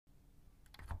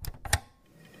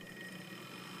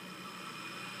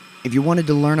If you wanted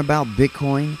to learn about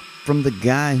Bitcoin from the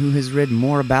guy who has read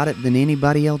more about it than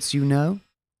anybody else you know,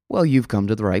 well, you've come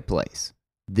to the right place.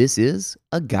 This is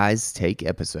a Guy's Take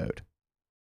episode.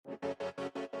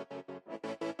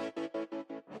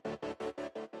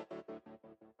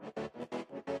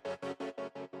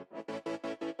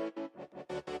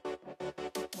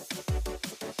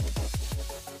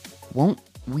 Won't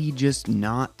we just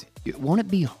not? Won't it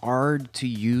be hard to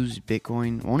use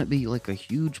Bitcoin? Won't it be like a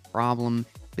huge problem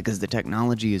because the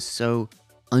technology is so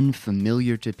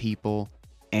unfamiliar to people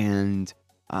and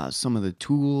some of the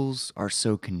tools are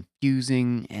so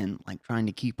confusing and like trying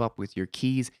to keep up with your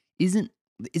keys? Isn't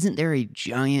isn't there a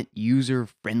giant user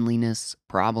friendliness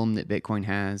problem that Bitcoin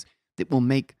has that will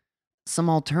make some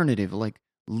alternative like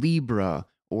Libra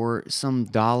or some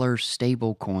dollar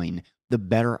stable coin the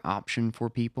better option for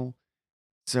people?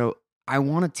 So, I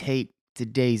want to take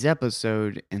today's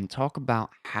episode and talk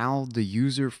about how the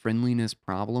user friendliness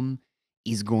problem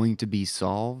is going to be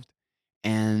solved.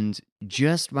 And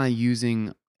just by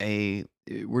using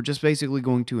we're just basically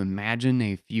going to imagine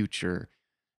a future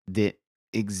that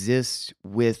exists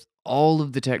with all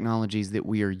of the technologies that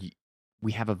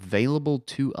we have available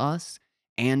to us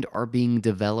and are being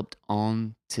developed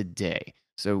on today.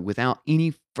 So without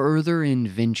any further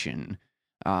invention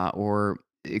or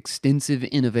extensive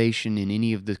innovation in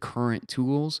any of the current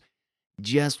tools,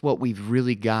 just what we've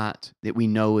really got that we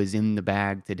know is in the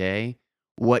bag today.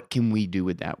 What can we do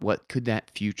with that? What could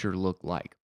that future look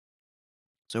like?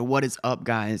 So, what is up,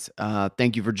 guys?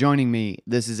 Thank you for joining me.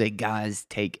 This is a Guys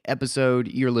Take episode.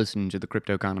 You're listening to the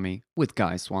Crypto Economy with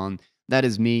Guy Swan. That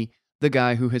is me, the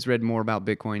guy who has read more about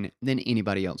Bitcoin than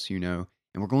anybody else you know.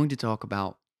 And we're going to talk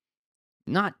about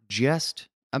not just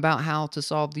about how to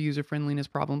solve the user friendliness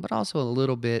problem, but also a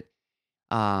little bit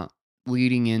uh,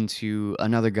 leading into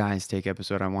another Guys Take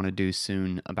episode I want to do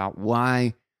soon about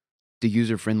why the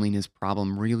user friendliness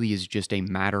problem really is just a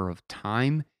matter of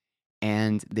time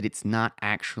and that it's not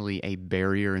actually a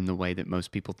barrier in the way that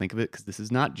most people think of it. Because this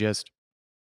is not just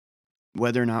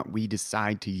whether or not we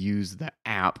decide to use the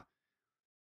app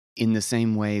in the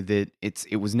same way that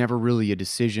it was never really a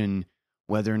decision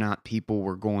whether or not people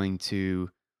were going to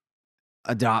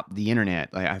adopt the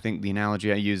internet. Like, I think the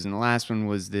analogy I used in the last one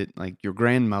was that like your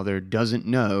grandmother doesn't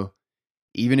know,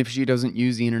 even if she doesn't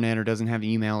use the internet or doesn't have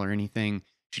email or anything,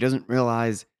 she doesn't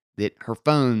realize that her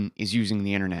phone is using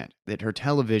the internet, that her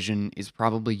television is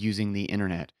probably using the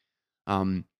internet,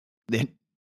 that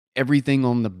everything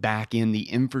on the back end, the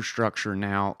infrastructure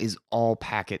now is all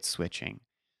packet switching.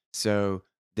 So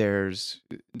there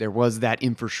was that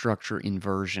infrastructure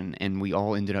inversion, and we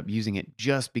all ended up using it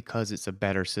just because it's a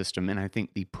better system. And I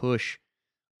think the push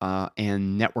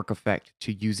and network effect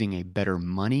to using a better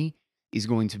money is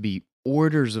going to be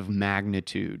orders of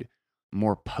magnitude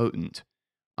more potent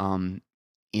um,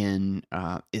 in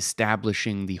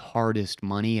establishing the hardest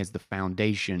money as the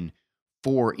foundation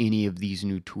for any of these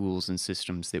new tools and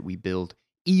systems that we build,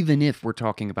 even if we're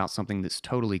talking about something that's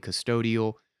totally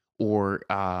custodial or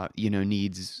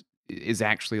needs is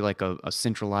actually like a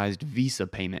centralized Visa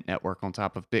payment network on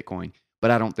top of Bitcoin.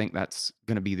 But I don't think that's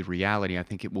going to be the reality. I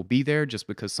think it will be there just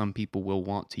because some people will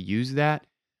want to use that.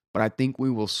 But I think we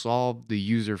will solve the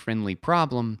user friendly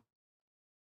problem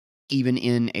even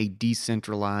in a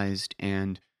decentralized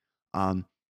and um,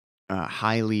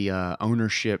 highly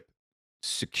ownership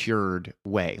secured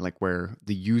way, like where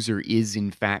the user is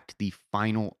in fact the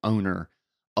final owner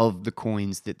of the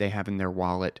coins that they have in their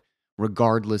wallet,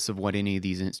 regardless of what any of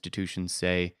these institutions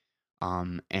say,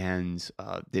 and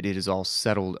that it is all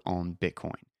settled on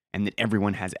Bitcoin and that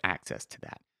everyone has access to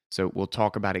that. So we'll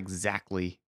talk about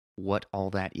exactly what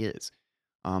all that is.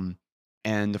 Um,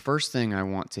 and the first thing I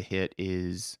want to hit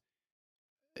is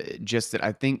just that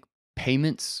I think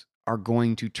payments are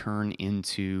going to turn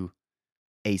into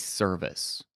a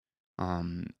service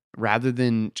rather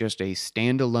than just a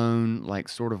standalone, like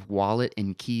sort of wallet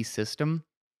and key system.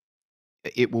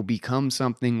 It will become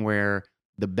something where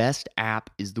the best app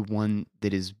is the one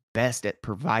that is best at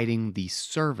providing the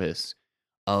service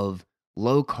of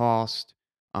low cost,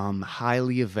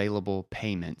 highly available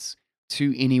payments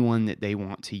to anyone that they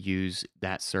want to use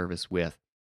that service with.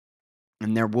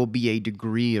 And there will be a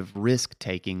degree of risk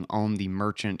taking on the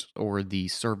merchant or the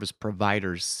service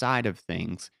provider's side of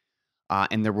things.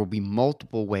 And there will be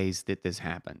multiple ways that this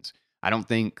happens. I don't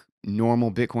think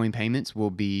normal Bitcoin payments will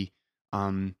be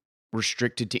um,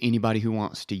 restricted to anybody who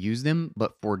wants to use them.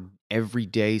 But for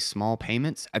everyday small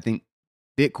payments, I think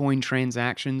Bitcoin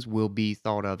transactions will be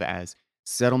thought of as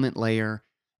settlement layer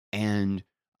and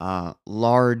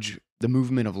the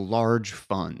movement of large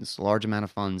funds, large amount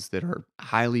of funds that are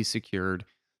highly secured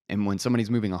And when somebody's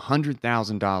moving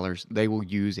 $100,000, they will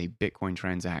use a Bitcoin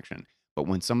transaction. But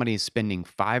when somebody is spending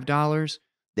 $5,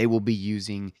 they will be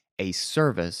using a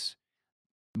service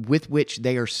with which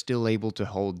they are still able to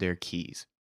hold their keys.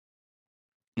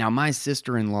 Now, my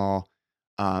sister-in-law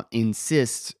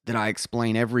insists that I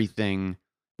explain everything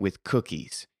with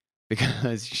cookies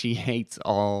because she hates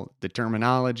all the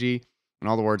terminology and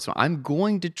all the words. So I'm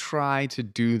going to try to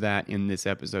do that in this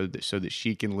episode so that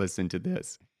she can listen to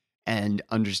this and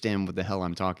understand what the hell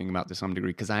I'm talking about to some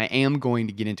degree, because I am going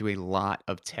to get into a lot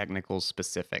of technical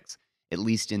specifics, at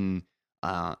least in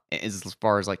as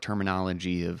far as like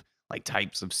terminology of like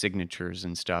types of signatures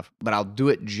and stuff. But I'll do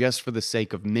it just for the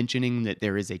sake of mentioning that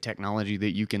there is a technology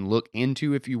that you can look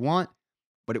into if you want,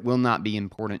 but it will not be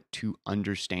important to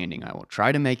understanding. I will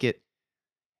try to make it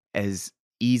as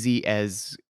easy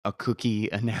as a cookie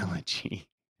analogy.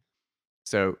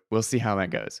 So we'll see how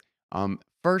that goes.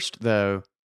 First, though,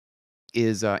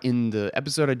 is in the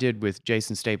episode I did with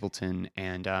Jason Stapleton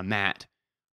and Matt.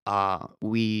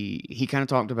 He kind of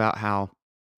talked about how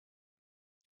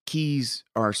keys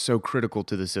are so critical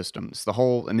to the system. It's the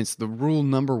whole, I mean, it's the rule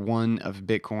number one of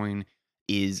Bitcoin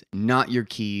is not your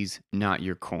keys, not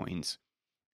your coins.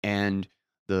 And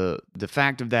the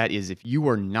fact of that is if you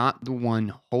are not the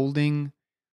one holding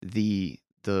the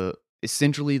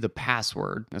essentially the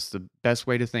password, that's the best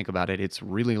way to think about it. It's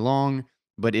really long,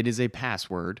 but it is a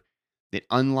password that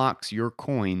unlocks your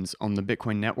coins on the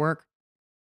Bitcoin network.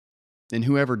 Then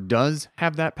whoever does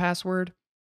have that password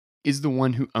is the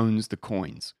one who owns the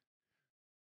coins.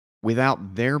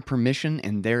 Without their permission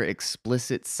and their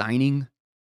explicit signing,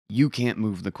 you can't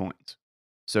move the coins.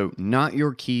 So not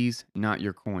your keys, not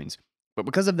your coins. But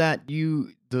because of that,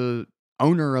 the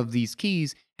owner of these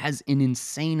keys, has an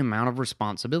insane amount of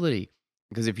responsibility.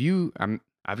 Because if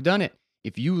I've done it.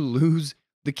 If you lose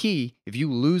the key, if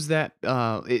you lose that,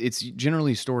 it's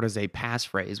generally stored as a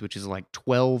passphrase, which is like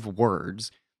 12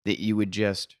 words that you would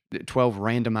 12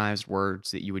 randomized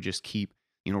words that you would just keep,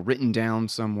 written down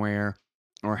somewhere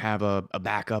or have a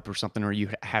backup or something, or you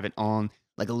have it on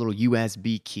like a little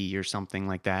USB key or something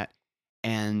like that.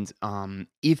 And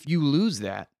if you lose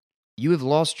that, you have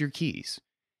lost your keys.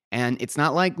 And it's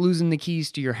not like losing the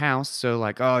keys to your house. So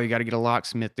like, oh, you got to get a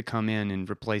locksmith to come in and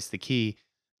replace the key.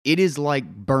 It is like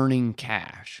burning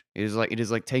cash. It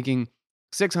is like taking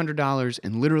 $600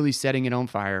 and literally setting it on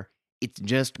fire. It's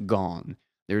just gone.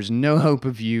 There's no hope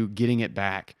of you getting it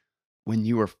back when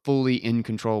you are fully in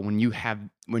control, when you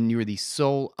are the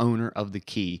sole owner of the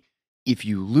key. If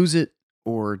you lose it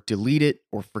or delete it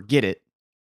or forget it,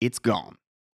 it's gone.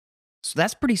 So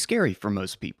that's pretty scary for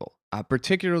most people,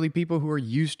 particularly people who are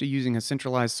used to using a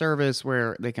centralized service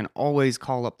where they can always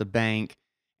call up the bank.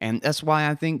 And that's why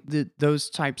I think that those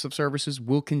types of services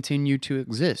will continue to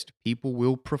exist. People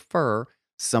will prefer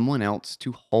someone else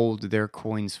to hold their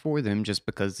coins for them just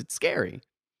because it's scary.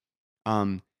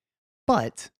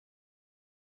 But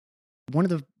one of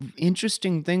the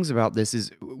interesting things about this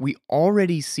is we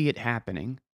already see it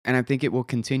happening, and I think it will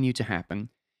continue to happen,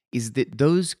 is that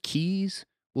those keys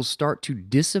will start to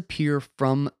disappear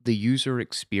from the user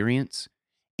experience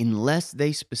unless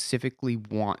they specifically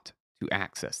want to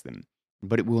access them.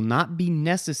 But it will not be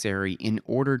necessary in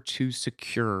order to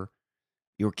secure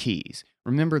your keys.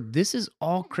 Remember, this is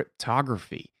all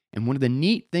cryptography. And one of the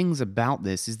neat things about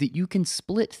this is that you can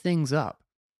split things up.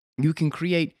 You can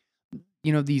create,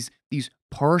 these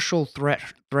partial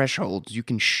thresholds. You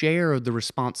can share the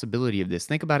responsibility of this.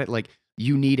 Think about it like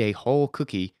you need a whole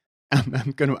cookie.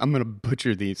 I'm gonna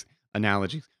butcher these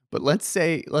analogies, but let's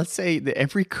say that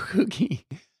every cookie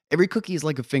is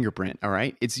like a fingerprint. All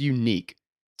right, it's unique.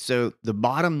 So the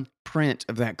bottom print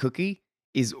of that cookie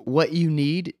is what you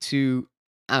need to,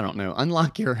 I don't know,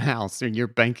 unlock your house or your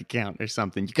bank account or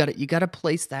something. You gotta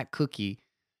place that cookie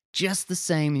just the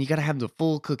same, and you gotta have the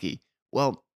full cookie.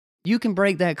 Well, you can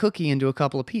break that cookie into a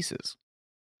couple of pieces,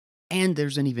 and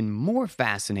there's an even more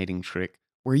fascinating trick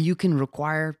where you can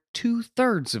require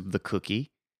 2/3 of the cookie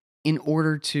in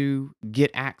order to get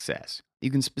access.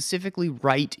 You can specifically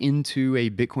write into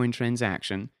a Bitcoin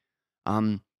transaction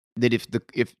that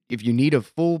if you need a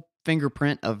full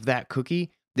fingerprint of that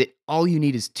cookie, that all you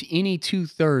need is any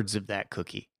 2/3 of that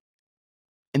cookie.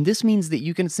 And this means that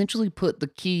you can essentially put the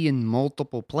key in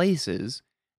multiple places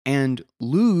and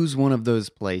lose one of those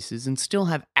places and still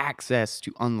have access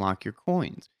to unlock your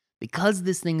coins. Because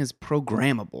this thing is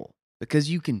programmable, because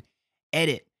you can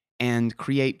edit and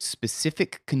create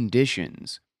specific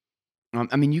conditions.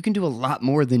 You can do a lot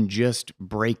more than just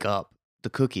break up the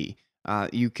cookie.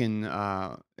 You can,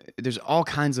 there's all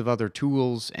kinds of other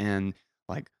tools and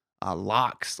like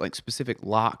locks, like specific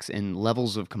locks and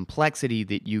levels of complexity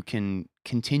that you can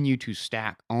continue to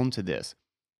stack onto this.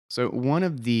 So one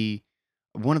of the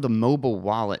mobile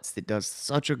wallets that does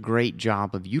such a great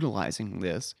job of utilizing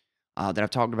this, that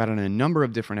I've talked about in a number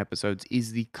of different episodes,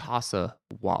 is the Casa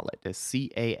wallet, the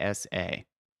CASA.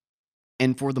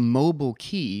 And for the mobile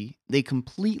key, they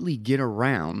completely get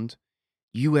around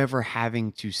you ever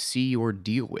having to see or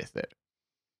deal with it.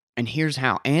 And here's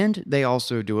how. And they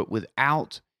also do it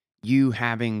without you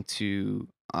having to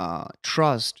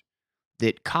trust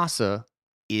that Casa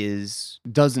is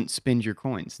doesn't spend your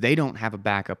coins. They don't have a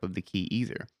backup of the key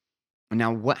either.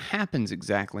 Now, what happens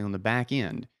exactly on the back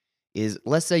end is,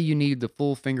 let's say you need the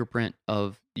full fingerprint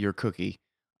of your cookie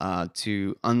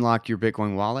to unlock your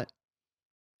Bitcoin wallet.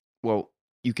 Well,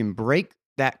 you can break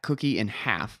that cookie in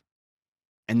half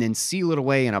and then seal it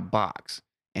away in a box.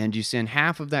 And you send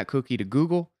half of that cookie to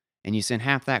Google and you send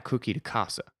half that cookie to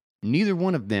Casa. Neither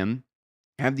one of them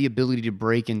have the ability to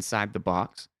break inside the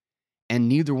box, and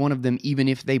neither one of them, even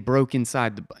if they broke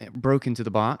into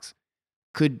the box,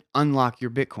 could unlock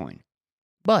your Bitcoin.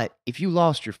 But if you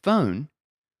lost your phone,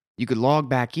 you could log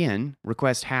back in,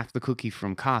 request half the cookie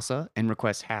from Casa, and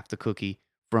request half the cookie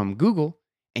from Google,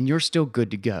 and you're still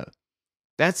good to go.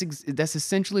 That's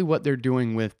essentially what they're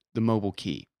doing with the mobile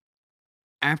key.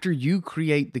 After you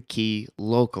create the key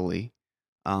locally,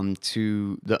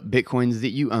 to the Bitcoins that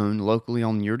you own locally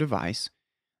on your device,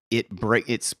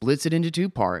 it splits it into two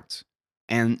parts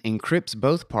and encrypts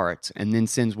both parts, and then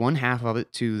sends one half of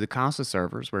it to the Casa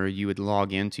servers where you would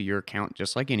log into your account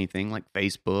just like anything, like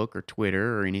Facebook or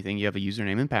Twitter or anything. You have a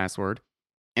username and password,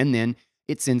 and then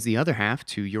it sends the other half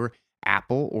to your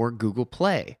Apple or Google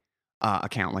Play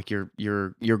account, like your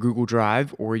Google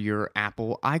Drive or your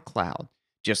Apple iCloud,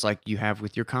 just like you have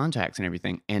with your contacts and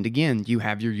everything. And again, you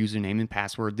have your username and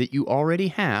password that you already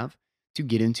have to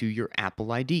get into your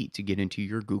Apple ID, to get into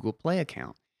your Google Play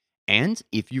account. And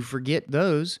if you forget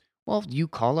those, well, you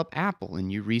call up Apple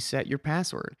and you reset your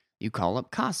password. You call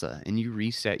up Casa and you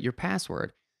reset your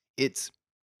password. It's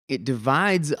it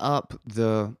divides up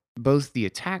the both the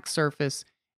attack surface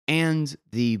and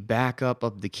the backup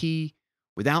of the key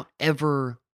without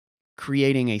ever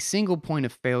creating a single point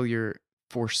of failure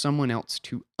for someone else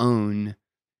to own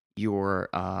your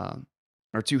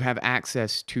or to have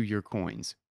access to your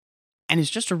coins. And it's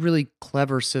just a really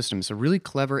clever system. It's a really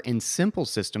clever and simple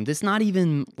system. That's not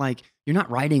even like you're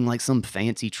not writing like some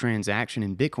fancy transaction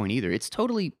in Bitcoin either. It's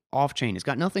totally off chain. It's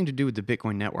got nothing to do with the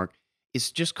Bitcoin network.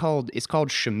 It's called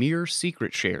Shamir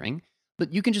secret sharing,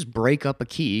 but you can just break up a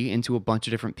key into a bunch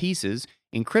of different pieces,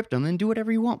 encrypt them, and do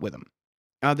whatever you want with them.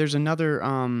 There's another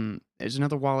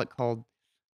wallet called,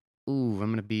 I'm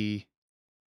gonna be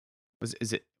was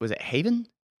it Haven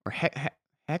or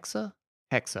Hexa?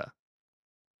 Hexa.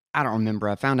 I don't remember.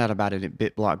 I found out about it at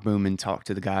BitBlock Boom and talked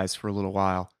to the guys for a little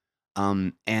while.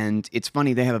 And it's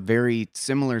funny, they have a very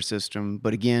similar system,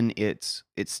 but again, it's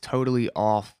totally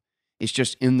off. It's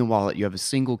just in the wallet. You have a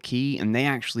single key, and they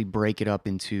actually break it up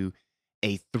into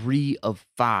a 3 of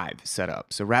 5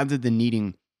 setup. So rather than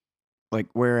needing, like,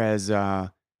 whereas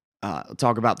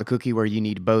talk about the cookie where you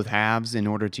need both halves in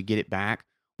order to get it back.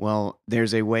 Well,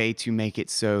 there's a way to make it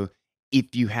so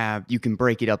if you can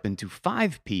break it up into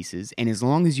 5 pieces, and as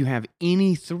long as you have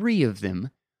any 3 of them,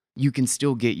 you can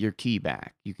still get your key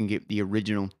back. You can get the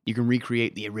original. You can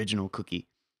recreate the original cookie.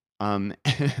 Um,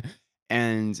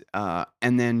 and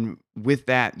then with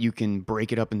that, you can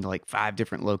break it up into like 5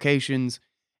 different locations,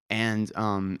 and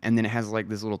then it has like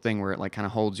this little thing where it like kind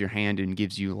of holds your hand and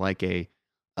gives you like a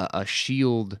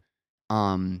shield,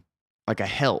 um, like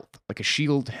a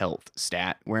shield health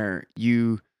stat where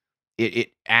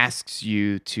it asks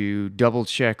you to double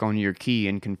check on your key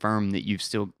and confirm that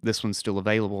this one's still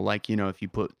available. Like, if you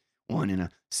put one in a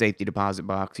safety deposit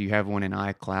box, you have one in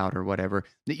iCloud or whatever,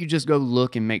 that you just go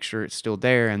look and make sure it's still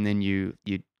there, and then you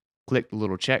click the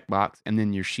little check box, and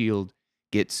then your shield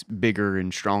gets bigger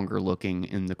and stronger looking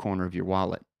in the corner of your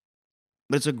wallet.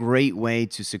 But it's a great way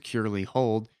to securely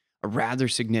hold a rather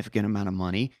significant amount of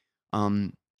money,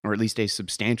 or at least a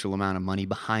substantial amount of money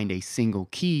behind a single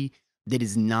key that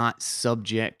is not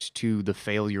subject to the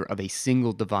failure of a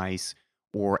single device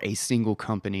or a single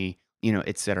company,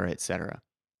 et cetera, et cetera.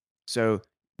 So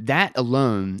that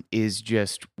alone is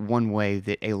just one way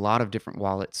that a lot of different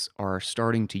wallets are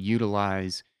starting to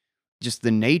utilize just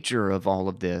the nature of all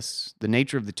of this, the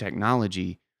nature of the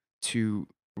technology, to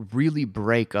really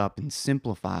break up and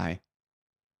simplify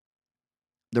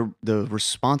the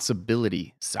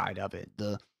responsibility side of it,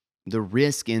 the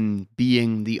risk in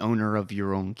being the owner of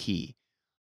your own key.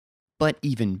 But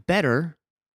even better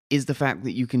is the fact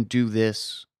that you can do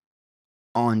this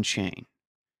on chain.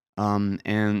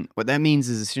 And what that means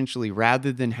is essentially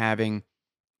rather than having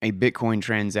a Bitcoin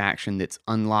transaction that's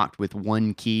unlocked with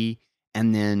one key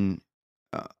and then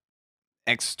uh,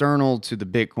 external to the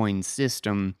Bitcoin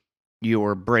system,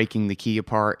 you're breaking the key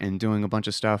apart and doing a bunch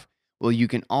of stuff. Well, you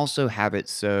can also have it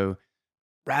so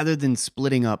rather than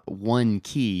splitting up one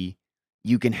key,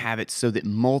 you can have it so that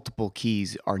multiple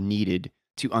keys are needed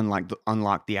to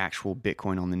unlock the actual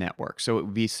Bitcoin on the network. So it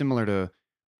would be similar to,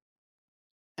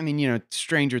 I mean,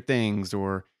 Stranger Things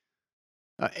or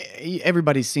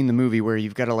everybody's seen the movie where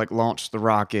you've got to like launch the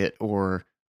rocket or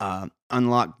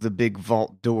unlock the big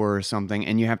vault door or something,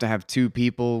 and you have to have two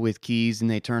people with keys and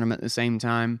they turn them at the same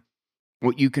time.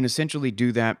 Well, you can essentially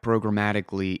do that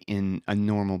programmatically in a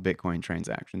normal Bitcoin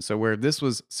transaction. So, where this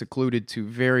was secluded to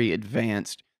very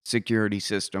advanced security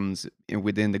systems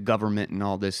within the government and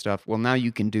all this stuff, well, now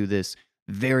you can do this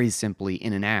very simply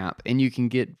in an app and you can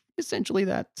get essentially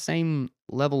that same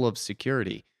level of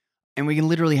security. And we can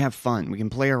literally have fun. We can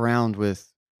play around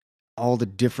with all the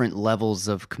different levels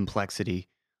of complexity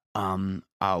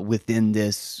within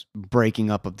this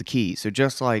breaking up of the keys. So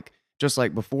just like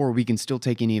before, we can still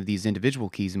take any of these individual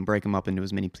keys and break them up into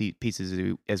as many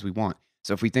pieces as we want.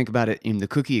 So if we think about it in the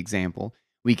cookie example,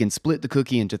 we can split the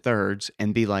cookie into thirds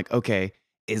and be like, okay,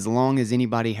 as long as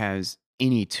anybody has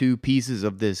any two pieces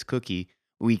of this cookie,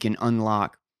 we can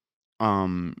unlock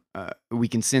we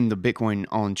can send the Bitcoin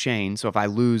on chain. So if I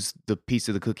lose the piece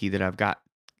of the cookie that I've got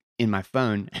in my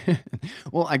phone,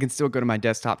 well, I can still go to my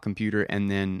desktop computer and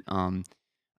then,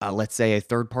 let's say, a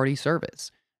third party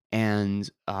service, and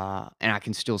I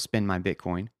can still spend my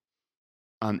Bitcoin.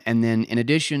 And then, in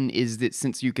addition, is that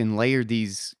since you can layer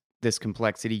this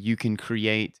complexity, you can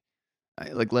create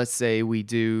like let's say we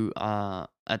do a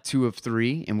two of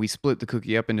three and we split the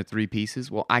cookie up into three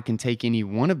pieces. Well, I can take any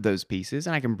one of those pieces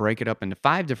and I can break it up into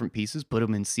five different pieces, put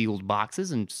them in sealed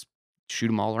boxes, and shoot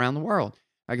them all around the world.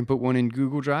 I can put one in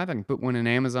Google Drive. I can put one in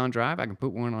Amazon Drive. I can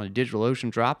put one on a DigitalOcean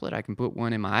droplet. I can put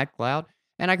one in my iCloud.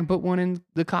 And I can put one in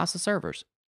the Casa servers.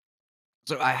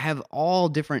 So I have all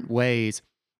different ways,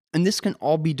 and this can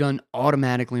all be done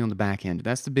automatically on the back end.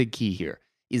 That's the big key here.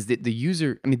 Is that the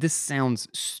user, I mean, this sounds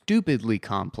stupidly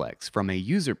complex from a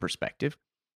user perspective,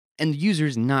 and the user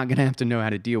is not going to have to know how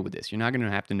to deal with this. You're not going to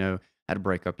have to know how to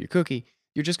break up your cookie.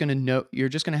 You're just going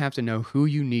to have to know who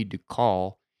you need to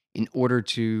call in order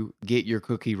to get your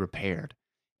cookie repaired.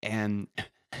 And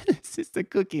it's just the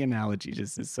cookie analogy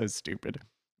just is so stupid.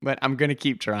 But I'm going to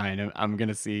keep trying. I'm going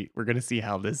to see we're going to see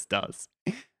how this does.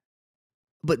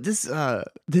 But this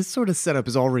sort of setup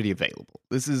is already available.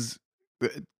 This is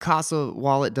Casa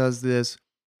Wallet does this,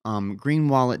 Green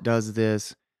Wallet does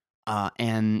this,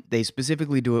 and they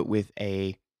specifically do it with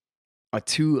a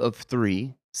two of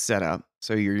three setup.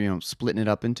 So you're splitting it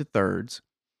up into thirds,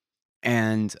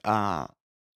 and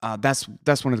that's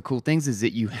one of the cool things is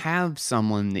that you have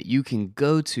someone that you can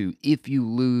go to if you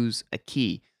lose a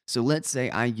key. So let's say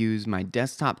I use my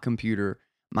desktop computer,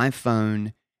 my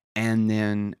phone, and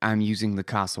then I'm using the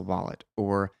Casa wallet,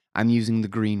 or I'm using the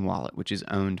Green wallet, which is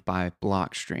owned by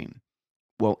Blockstream.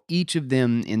 Well, each of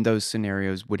them in those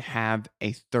scenarios would have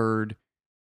a third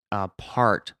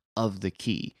part of the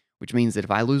key, which means that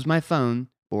if I lose my phone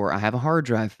or I have a hard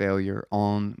drive failure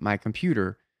on my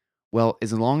computer, well,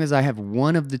 as long as I have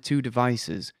one of the two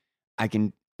devices, I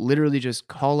can literally just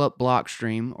call up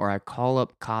Blockstream or I call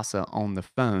up Casa on the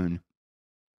phone.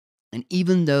 And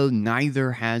even though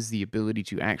neither has the ability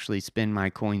to actually spend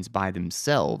my coins by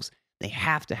themselves, they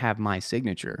have to have my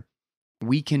signature.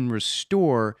 We can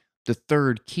restore the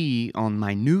third key on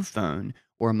my new phone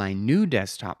or my new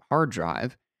desktop hard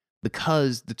drive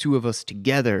because the two of us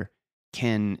together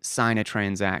can sign a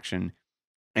transaction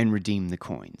and redeem the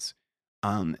coins.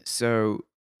 So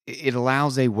it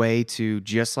allows a way to,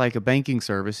 just like a banking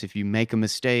service, if you make a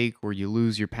mistake or you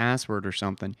lose your password or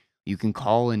something, you can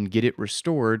call and get it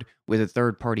restored with a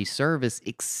third party service,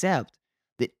 except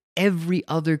that every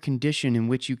other condition in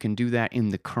which you can do that in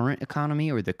the current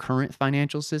economy or the current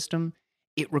financial system,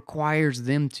 it requires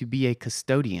them to be a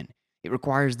custodian. It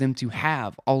requires them to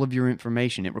have all of your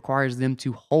information. It requires them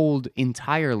to hold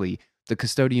entirely the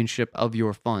custodianship of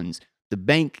your funds. The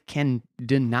bank can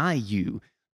deny you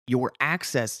your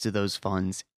access to those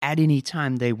funds at any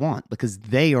time they want because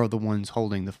they are the ones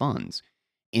holding the funds.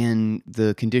 In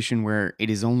the condition where it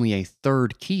is only a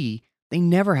third key, they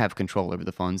never have control over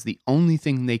the funds. The only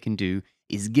thing they can do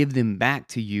is give them back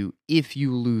to you if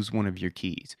you lose one of your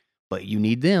keys. But you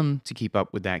need them to keep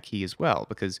up with that key as well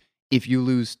because if you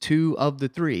lose two of the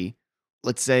three,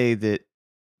 let's say that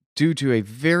due to a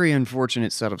very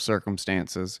unfortunate set of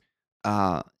circumstances,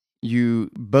 uh, you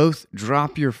both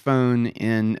drop your phone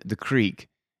in the creek,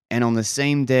 and on the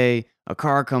same day, A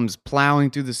car comes plowing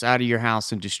through the side of your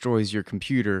house and destroys your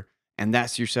computer, and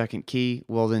that's your second key,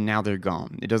 well, then now they're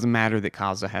gone. It doesn't matter that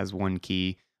Casa has one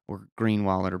key, or Green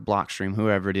Wallet, or Blockstream,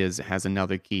 whoever it is, has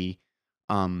another key,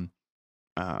 um,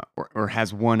 or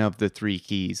has one of the three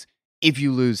keys. If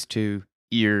you lose two,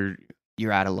 you're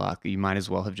out of luck. You might as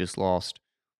well have just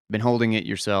been holding it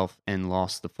yourself and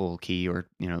lost the full key, or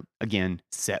again,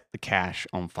 set the cache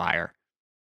on fire,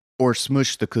 or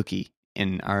smush the cookie.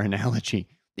 In our analogy,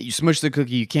 that you smush the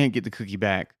cookie, you can't get the cookie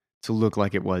back to look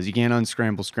like it was. You can't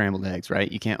unscramble scrambled eggs, right?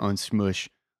 You can't unsmush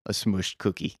a smushed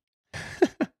cookie.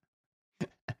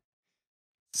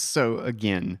 So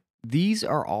again, these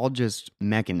are all just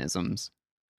mechanisms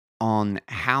on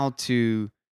how to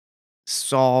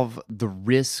solve the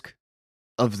risk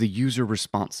of the user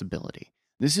responsibility.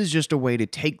 This is just a way to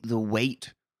take the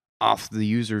weight off the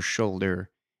user's shoulder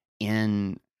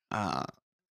in uh,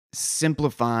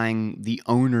 simplifying the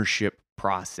ownership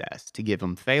process, to give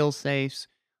them fail safes,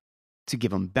 to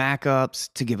give them backups,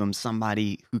 to give them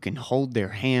somebody who can hold their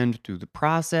hand through the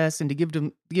process, and to give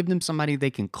them somebody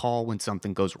they can call when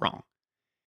something goes wrong.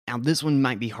 Now, this one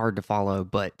might be hard to follow,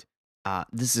 but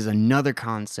this is another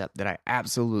concept that I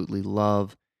absolutely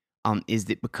love. Is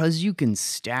that because you can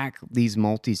stack these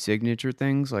multi-signature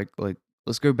things, like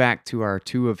let's go back to our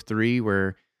two of three,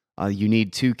 where you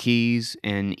need two keys,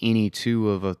 and any two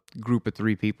of a group of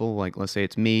three people, like let's say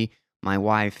it's me, my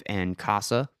wife, and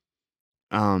Casa,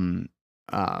 um,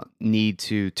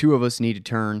 two of us need to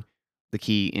turn the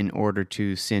key in order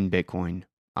to send Bitcoin,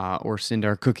 or send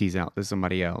our cookies out to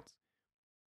somebody else.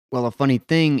 Well, a funny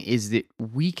thing is that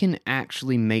we can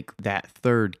actually make that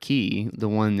third key, the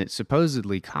one that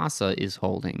supposedly Casa is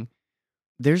holding.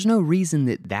 There's no reason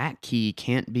that that key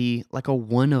can't be like a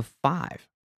one of five.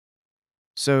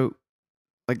 So,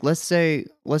 like, let's say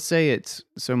it's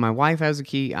so my wife has a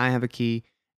key, I have a key,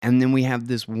 and then we have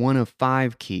this one of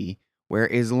five key, where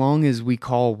as long as we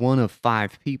call one of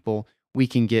five people, we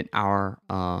can get our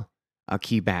a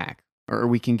key back, or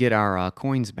we can get our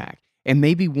coins back. And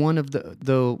maybe one of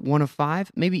the one of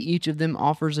five, maybe each of them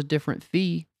offers a different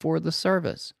fee for the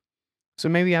service. So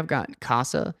maybe I've got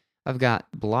Casa, I've got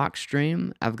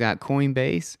Blockstream, I've got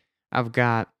Coinbase, I've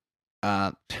got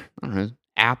I don't know,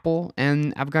 Apple,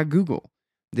 and I've got Google.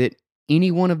 That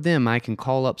any one of them I can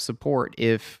call up support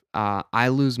if I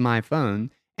lose my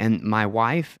phone, and my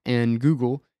wife and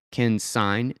Google can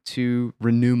sign to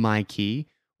renew my key,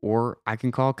 or I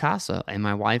can call Casa and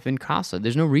my wife and Casa.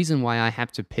 There's no reason why I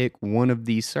have to pick one of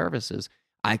these services.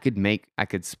 I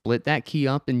could split that key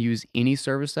up and use any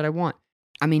service that I want.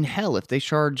 I mean, hell, if they're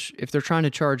trying to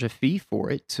charge a fee for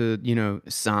it to,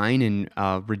 sign and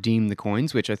redeem the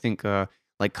coins, which I think,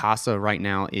 like Casa right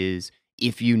now is,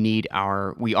 if you need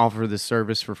we offer the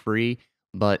service for free,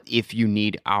 but if you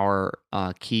need our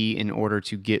key in order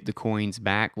to get the coins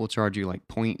back, we'll charge you like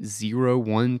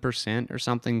 0.01% or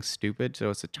something stupid. So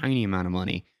it's a tiny amount of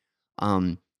money.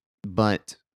 Um,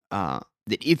 but that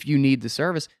if you need the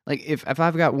service, like if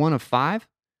I've got one of five,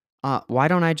 why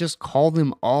don't I just call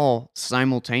them all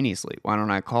simultaneously? Why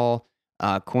don't I call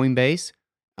Coinbase?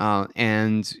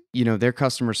 And their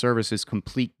customer service is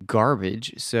complete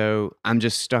garbage. So I'm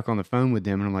just stuck on the phone with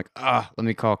them, and I'm like, let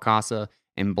me call Casa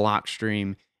and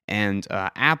Blockstream and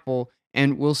Apple,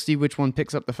 and we'll see which one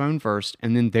picks up the phone first,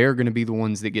 and then they're going to be the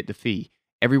ones that get the fee.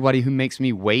 Everybody who makes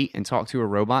me wait and talk to a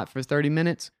robot for 30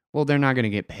 minutes, well, they're not going to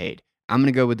get paid. I'm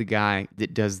going to go with the guy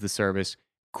that does the service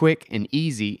quick and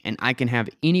easy, and I can have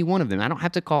any one of them. I don't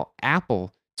have to call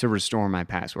Apple to restore my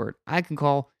password. I can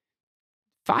call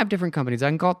 5 different companies. I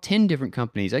can call 10 different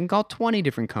companies. I can call 20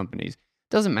 different companies.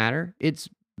 Doesn't matter. It's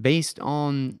based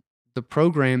on the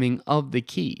programming of the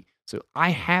key. So I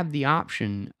have the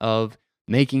option of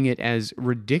making it as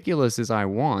ridiculous as I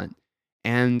want,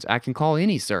 and I can call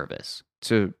any service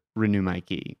to renew my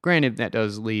key. Granted, that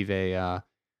does it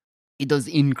does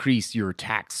increase your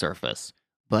attack surface,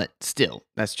 but still,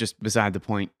 that's just beside the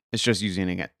point. It's just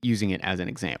using it as an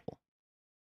example.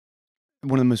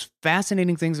 One of the most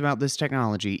fascinating things about this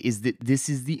technology is that this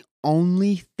is the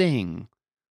only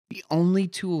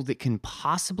tool that can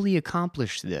possibly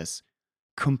accomplish this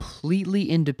completely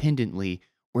independently,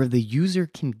 where the user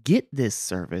can get this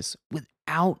service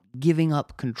without giving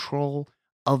up control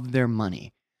of their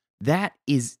money. That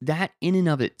in and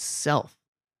of itself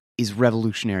is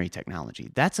revolutionary technology.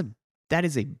 That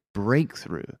is a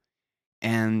breakthrough.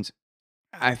 And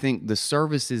I think the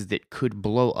services that could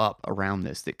blow up around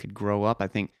this, that could grow up, I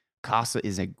think Casa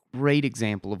is a great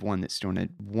example of one that's doing a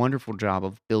wonderful job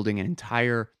of building an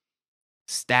entire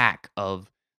stack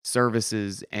of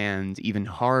services and even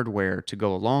hardware to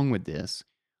go along with this.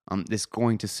 That's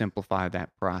going to simplify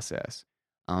that process.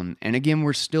 And again,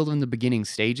 we're still in the beginning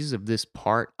stages of this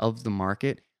part of the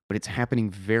market, but it's happening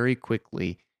very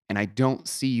quickly. And I don't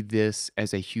see this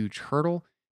as a huge hurdle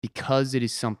because it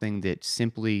is something that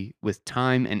simply, with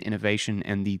time and innovation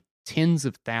and the tens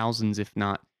of thousands, if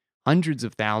not hundreds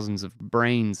of thousands of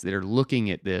brains that are looking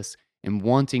at this and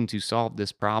wanting to solve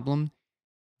this problem,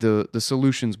 the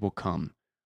solutions will come.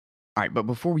 All right, but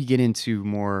before we get into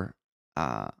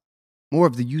uh, more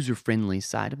of the user friendly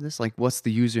side of this, like what's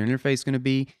the user interface going to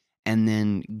be, and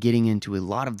then getting into a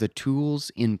lot of the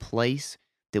tools in place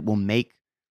that will make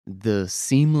the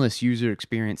seamless user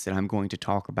experience that I'm going to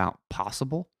talk about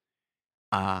possible.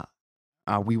 Uh,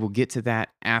 we will get to that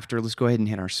after. Let's go ahead and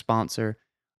hit our sponsor.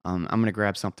 I'm going to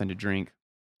grab something to drink.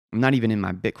 I'm not even in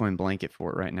my Bitcoin blanket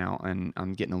for it right now, and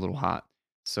I'm getting a little hot.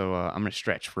 So I'm going to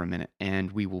stretch for a minute,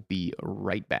 and we will be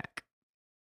right back.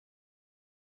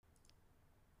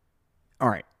 All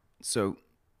right. So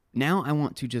now I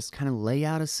want to just kind of lay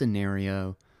out a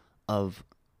scenario of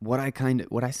what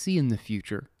I see in the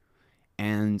future,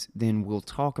 and then we'll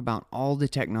talk about all the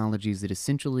technologies that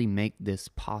essentially make this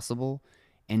possible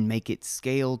and make it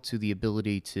scale to the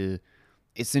ability to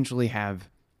essentially have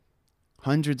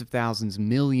hundreds of thousands,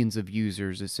 millions of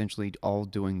users essentially all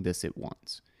doing this at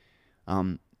once.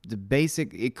 The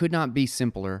basic, it could not be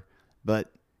simpler,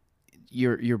 but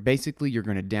you're basically you're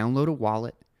going to download a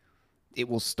wallet. It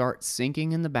will start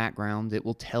syncing in the background. It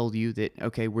will tell you that,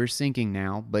 okay, we're syncing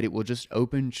now, but it will just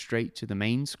open straight to the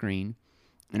main screen,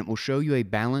 and it will show you a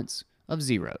balance of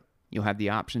 0. You'll have the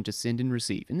option to send and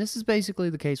receive. And this is basically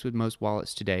the case with most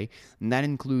wallets today, and that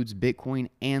includes Bitcoin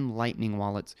and Lightning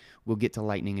wallets. We'll get to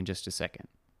Lightning in just a second.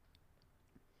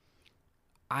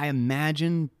 I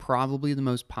imagine probably the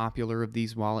most popular of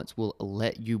these wallets will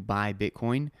let you buy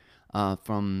Bitcoin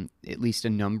from at least a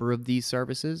number of these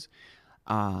services.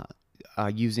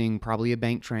 Using probably a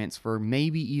bank transfer,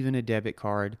 maybe even a debit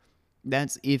card.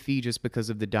 That's iffy just because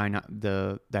of the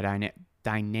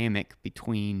dynamic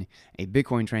between a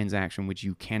Bitcoin transaction, which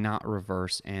you cannot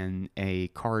reverse, and a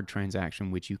card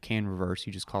transaction, which you can reverse.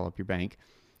 You just call up your bank.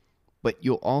 But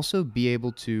you'll also be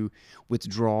able to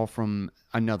withdraw from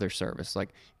another service like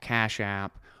Cash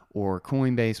App or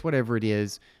Coinbase, whatever it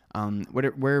is,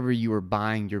 wherever you are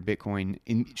buying your Bitcoin,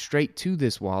 straight to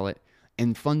this wallet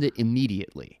and fund it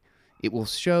immediately.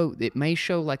 It may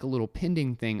show like a little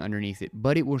pending thing underneath it,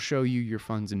 but it will show you your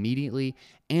funds immediately,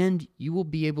 and you will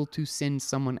be able to send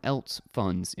someone else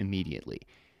funds immediately.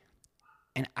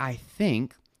 And I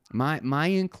think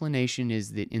my inclination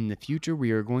is that in the future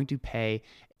we are going to pay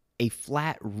a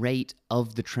flat rate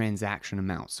of the transaction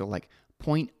amount. So like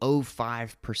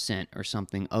 0.05% or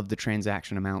something of the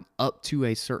transaction amount up to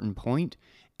a certain point,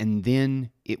 and then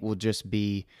it will just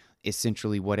be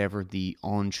essentially whatever the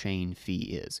on-chain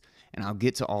fee is. And I'll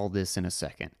get to all this in a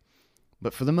second.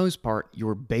 But for the most part,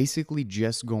 you're basically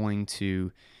just going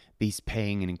to be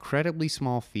paying an incredibly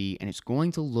small fee, and it's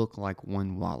going to look like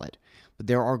one wallet. But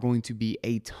there are going to be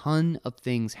a ton of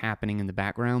things happening in the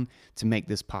background to make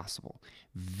this possible.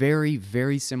 Very,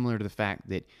 very similar to the fact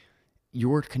that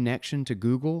your connection to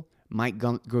Google might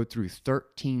go through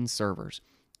 13 servers.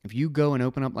 If you go and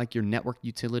open up like your network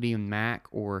utility in Mac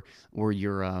or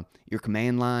your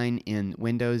command line in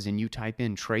Windows, and you type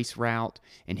in traceroute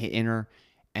and hit enter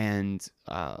and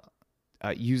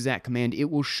use that command, it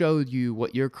will show you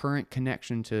what your current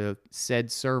connection to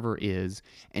said server is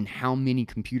and how many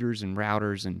computers and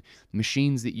routers and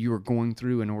machines that you are going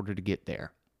through in order to get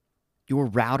there. Your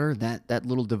router, that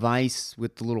little device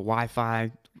with the little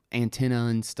Wi-Fi antenna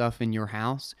and stuff in your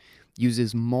house,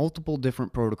 uses multiple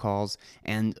different protocols,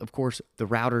 and of course the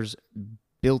routers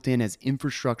built in as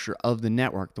infrastructure of the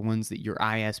network, the ones that your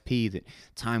ISP, that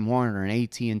Time Warner and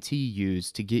AT&T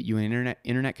use to get you an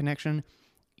internet connection,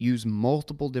 use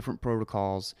multiple different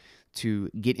protocols to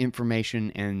get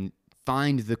information and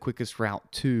find the quickest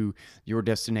route to your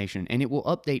destination. And it will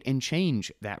update and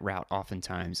change that route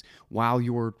oftentimes while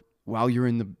you're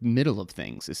in the middle of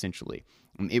things, essentially.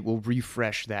 It will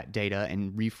refresh that data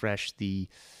and refresh the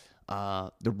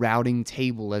routing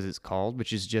table, as it's called,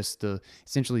 which is just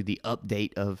essentially the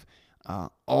update of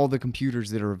all the computers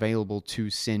that are available to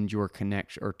send your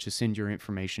connection or to send your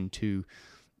information to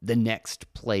the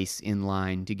next place in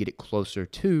line to get it closer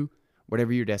to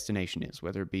whatever your destination is,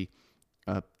 whether it be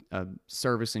a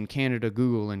service in Canada,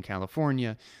 Google in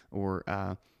California, or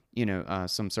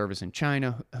some service in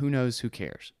China. Who knows? Who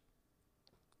cares?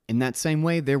 In that same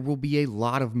way, there will be a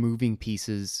lot of moving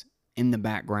pieces in the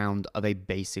background of a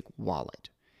basic wallet.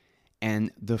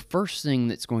 And the first thing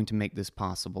that's going to make this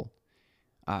possible,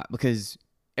 because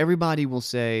everybody will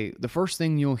say, the first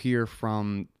thing you'll hear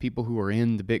from people who are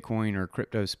in the Bitcoin or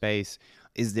crypto space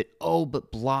is that, oh,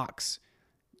 but blocks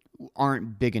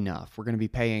aren't big enough. We're going to be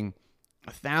paying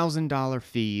 $1,000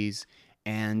 fees,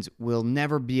 and we'll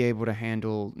never be able to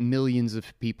handle millions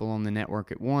of people on the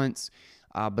network at once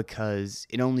because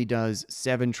it only does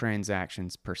 7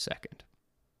 transactions per second.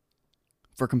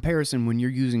 For comparison, when you're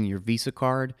using your Visa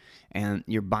card and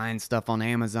you're buying stuff on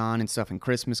Amazon and stuff and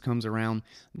Christmas comes around,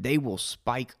 they will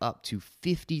spike up to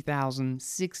 50,000,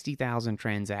 60,000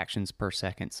 transactions per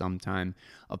second sometime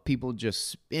of people just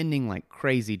spending like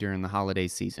crazy during the holiday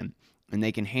season. And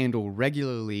they can handle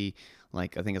regularly,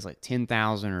 like I think it's like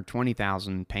 10,000 or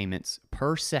 20,000 payments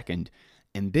per second.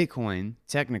 And Bitcoin,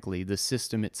 technically, the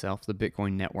system itself, the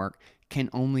Bitcoin network, can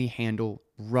only handle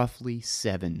roughly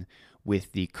 7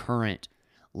 with the current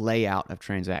layout of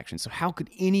transactions. So how could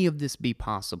any of this be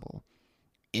possible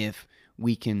if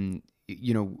we can't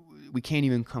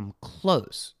even come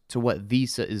close to what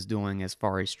Visa is doing as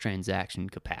far as transaction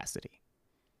capacity?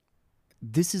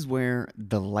 This is where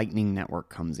the Lightning Network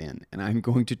comes in, and I'm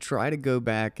going to try to go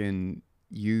back and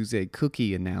use a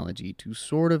cookie analogy to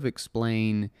sort of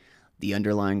explain the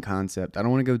underlying concept. I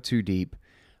don't want to go too deep,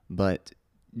 but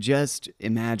just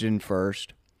imagine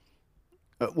first.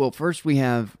 First we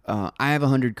have, I have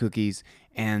 100 cookies,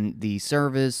 and the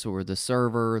service or the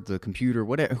server, the computer,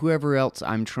 whatever, whoever else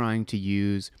I'm trying to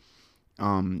use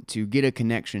to get a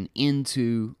connection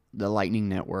into the Lightning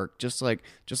Network, just like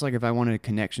if I wanted a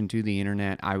connection to the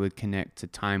internet, I would connect to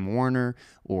Time Warner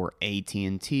or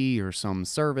AT&T or some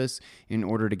service in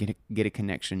order to get a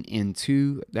connection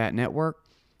into that network.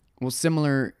 Well,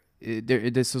 similar.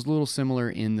 This is a little similar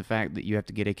in the fact that you have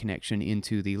to get a connection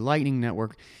into the Lightning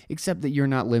Network, except that you're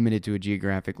not limited to a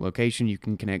geographic location. You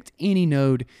can connect any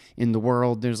node in the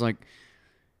world. There's I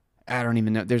don't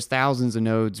even know. There's thousands of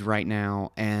nodes right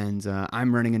now, and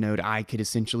I'm running a node. I could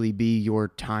essentially be your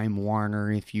Time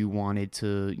Warner if you wanted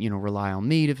to, rely on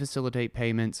me to facilitate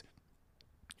payments.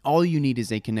 All you need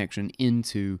is a connection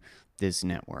into this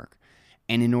network.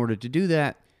 And in order to do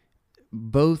that,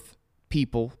 both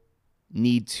people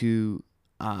need to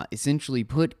essentially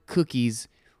put cookies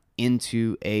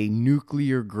into a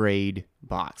nuclear grade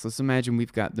box. Let's imagine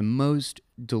we've got the most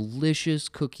delicious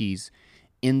cookies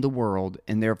in the world,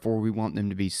 and therefore we want them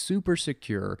to be super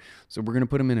secure. So we're going to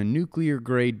put them in a nuclear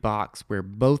grade box where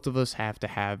both of us have to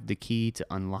have the key to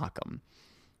unlock them.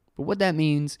 But what that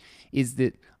means is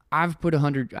that I've put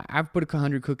 100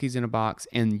 cookies in a box,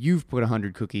 and you've put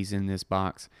 100 cookies in this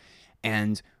box,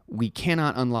 and we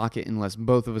cannot unlock it unless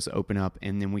both of us open up,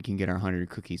 and then we can get our 100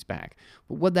 cookies back.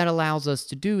 But what that allows us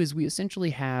to do is we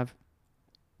essentially have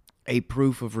a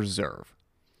proof of reserve.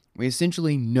 We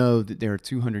essentially know that there are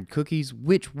 200 cookies,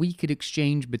 which we could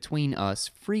exchange between us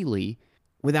freely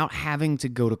without having to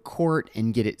go to court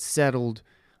and get it settled,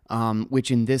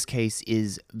 which in this case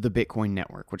is the Bitcoin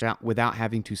network. Without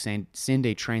having to send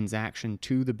a transaction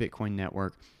to the Bitcoin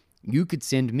network, you could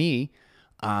send me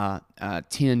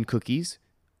 10 cookies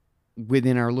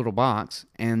within our little box,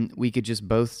 and we could just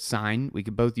both sign. We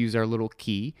could both use our little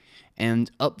key and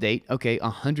update. Okay,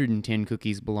 110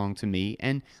 cookies belong to me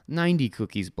and 90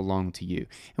 cookies belong to you.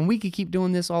 And we could keep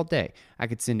doing this all day. I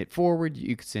could send it forward,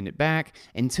 you could send it back,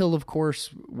 until of course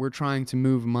we're trying to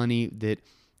move money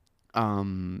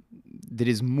trying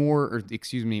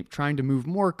to move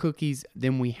more cookies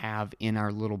than we have in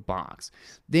our little box.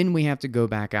 Then we have to go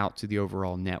back out to the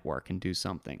overall network and do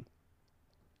something.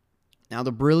 Now,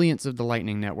 the brilliance of the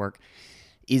Lightning Network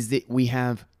is that we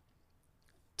have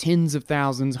tens of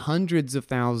thousands, hundreds of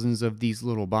thousands of these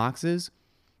little boxes,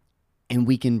 and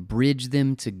we can bridge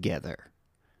them together.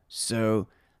 So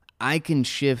I can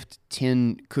shift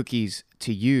 10 cookies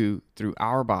to you through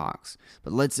our box,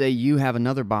 but let's say you have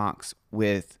another box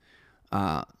with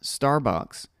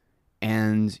Starbucks,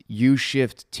 and you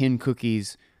shift 10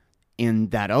 cookies in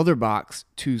that other box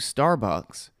to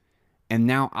Starbucks. And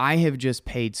now I have just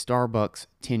paid Starbucks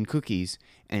 10 cookies,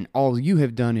 and all you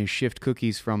have done is shift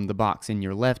cookies from the box in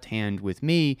your left hand with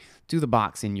me to the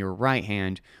box in your right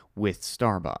hand with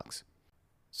Starbucks.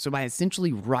 So by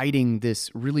essentially writing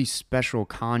this really special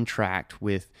contract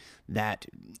with that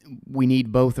we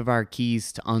need both of our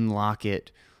keys to unlock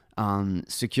it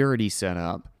security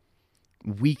setup,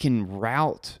 we can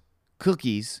route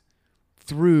cookies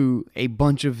through a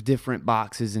bunch of different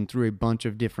boxes and through a bunch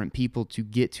of different people to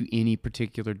get to any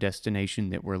particular destination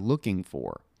that we're looking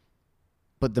for.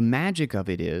 But the magic of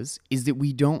it is that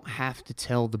we don't have to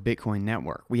tell the Bitcoin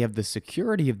network. We have the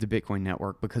security of the Bitcoin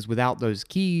network because without those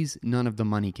keys, none of the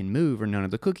money can move or none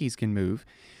of the cookies can move.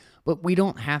 But we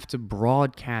don't have to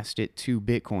broadcast it to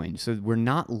Bitcoin. So we're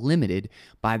not limited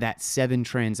by that 7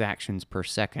 transactions per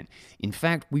second. In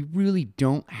fact, we really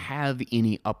don't have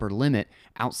any upper limit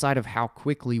outside of how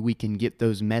quickly we can get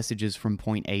those messages from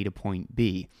point A to point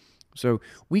B. So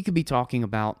we could be talking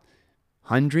about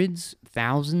hundreds,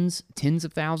 thousands, tens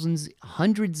of thousands,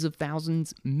 hundreds of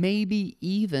thousands, maybe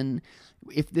even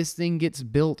if this thing gets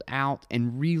built out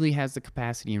and really has the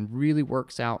capacity and really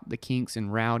works out the kinks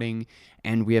in routing,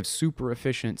 and we have super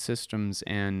efficient systems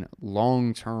and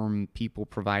long-term people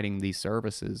providing these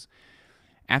services.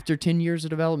 After 10 years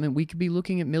of development, we could be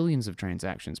looking at millions of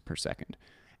transactions per second.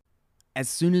 As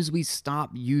soon as we stop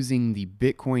using the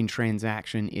Bitcoin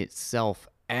transaction itself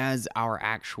as our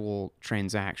actual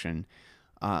transaction,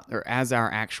 or as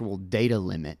our actual data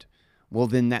limit, well,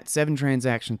 then that 7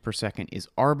 transactions per second is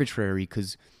arbitrary,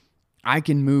 because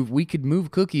we could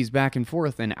move cookies back and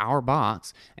forth in our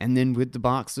box, and then with the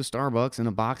box to Starbucks and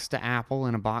a box to Apple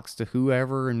and a box to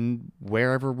whoever and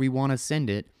wherever we want to send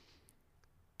it,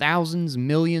 thousands,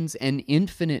 millions, an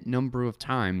infinite number of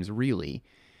times, really,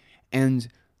 and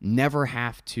never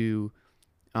have to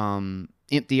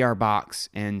empty our box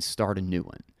and start a new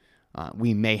one.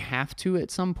 We may have to at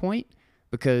some point,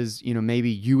 because maybe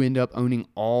you end up owning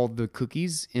all the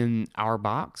cookies in our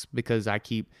box because I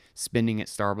keep spending at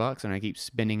Starbucks and I keep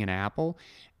spending at Apple,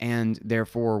 and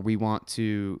therefore we want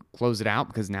to close it out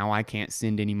because now I can't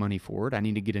send any money forward. I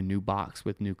need to get a new box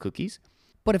with new cookies.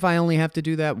 But if I only have to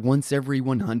do that once every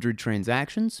 100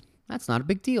 transactions, that's not a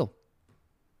big deal.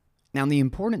 Now, the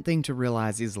important thing to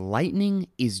realize is Lightning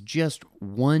is just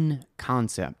one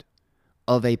concept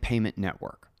of a payment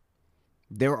network.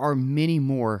 There are many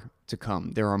more to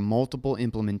come. There are multiple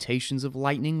implementations of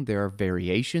Lightning. There are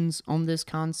variations on this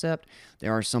concept.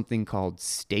 There are something called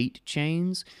state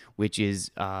chains, which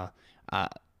is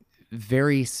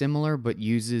very similar, but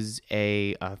uses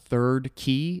a third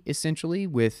key, essentially,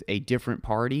 with a different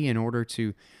party in order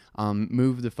to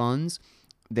move the funds.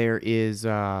 There's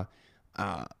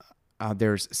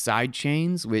side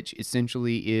chains, which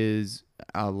essentially is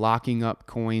locking up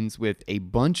coins with a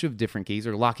bunch of different keys,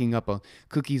 or locking up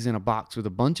cookies in a box with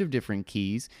a bunch of different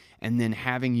keys, and then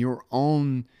having your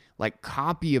own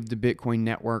copy of the Bitcoin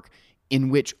network in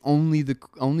which only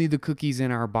the cookies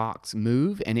in our box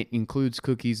move, and it includes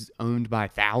cookies owned by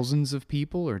thousands of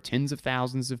people or tens of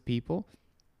thousands of people.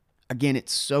 Again,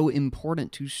 it's so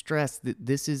important to stress that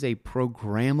this is a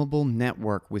programmable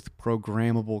network with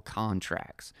programmable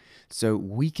contracts. So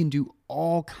we can do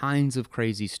all kinds of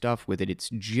crazy stuff with it. It's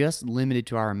just limited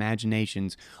to our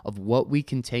imaginations of what we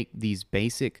can take these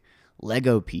basic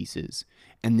Lego pieces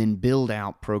and then build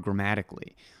out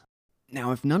programmatically.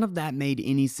 Now, if none of that made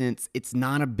any sense, it's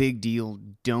not a big deal.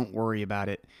 Don't worry about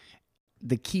it.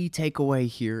 The key takeaway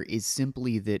here is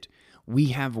simply that we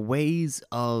have ways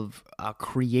of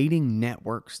creating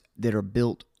networks that are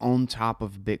built on top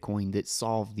of Bitcoin that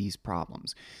solve these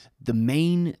problems. The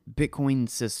main Bitcoin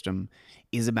system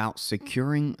is about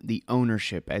securing the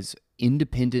ownership as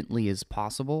independently as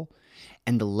possible,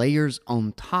 and the layers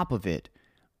on top of it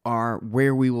are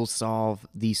where we will solve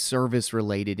the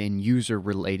service-related and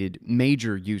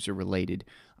major user-related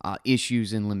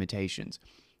issues and limitations.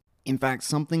 In fact,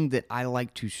 something that I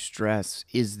like to stress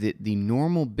is that the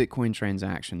normal Bitcoin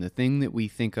transaction, the thing that we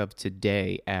think of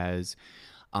today as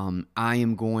I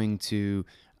am going to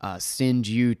send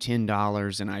you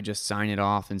 $10 and I just sign it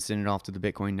off and send it off to the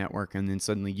Bitcoin network, and then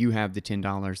suddenly you have the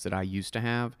 $10 that I used to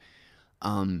have,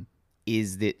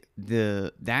 is that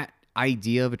that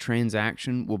idea of a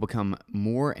transaction will become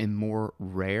more and more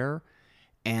rare,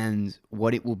 and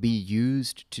what it will be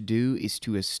used to do is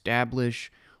to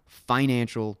establish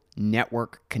financial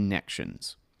network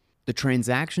connections. The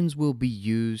transactions will be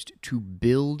used to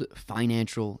build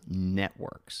financial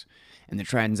networks, and the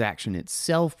transaction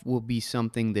itself will be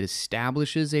something that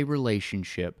establishes a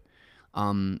relationship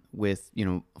with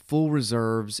full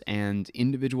reserves and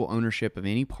individual ownership of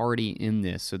any party in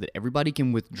this, so that everybody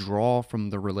can withdraw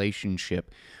from the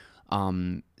relationship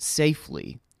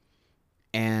safely,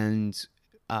 and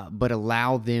but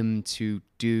allow them to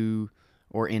do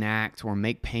or enact or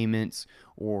make payments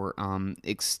or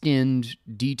extend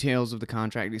details of the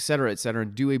contract, et cetera,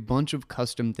 do a bunch of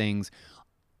custom things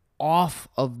off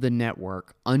of the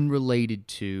network unrelated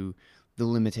to the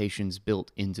limitations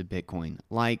built into Bitcoin,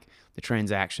 like the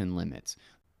transaction limits.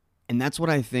 And that's what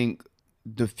I think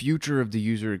the future of the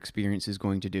user experience is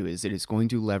going to do, is that it's going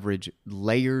to leverage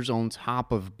layers on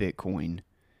top of Bitcoin.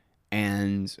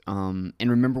 And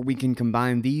remember, we can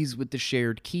combine these with the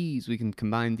shared keys. We can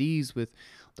combine these with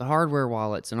the hardware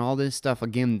wallets and all this stuff.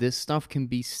 Again, this stuff can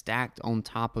be stacked on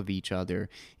top of each other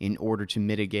in order to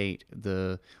mitigate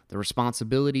the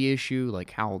responsibility issue,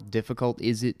 like how difficult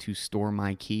is it to store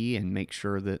my key and make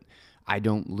sure that I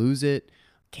don't lose it.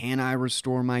 Can I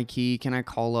restore my key? Can I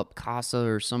call up Casa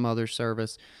or some other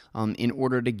service in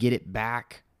order to get it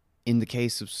back In the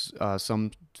case of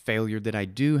some failure that I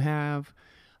do have,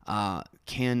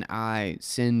 can I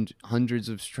send hundreds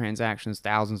of transactions,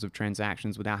 thousands of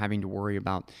transactions without having to worry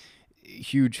about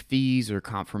huge fees or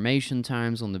confirmation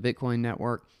times on the Bitcoin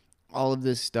network? All of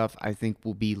this stuff I think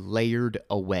will be layered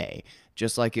away,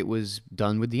 just like it was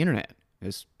done with the internet.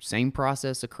 This same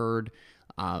process occurred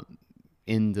uh,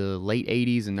 in the late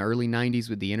 80s and early 90s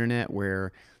with the internet,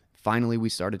 where finally we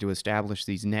started to establish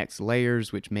these next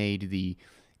layers, which made the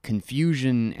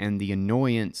confusion and the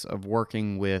annoyance of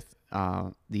working with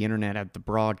the internet at the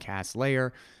broadcast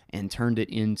layer and turned it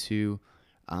into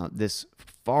this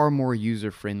far more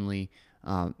user friendly,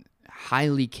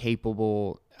 highly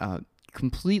capable,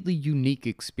 completely unique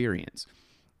experience.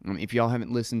 If y'all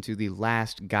haven't listened to the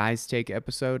last Guys Take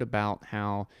episode about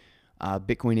how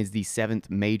Bitcoin is the seventh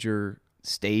major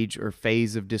stage or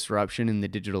phase of disruption in the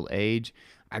digital age,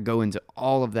 I go into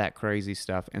all of that crazy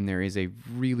stuff, and there is a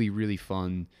really, really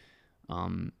fun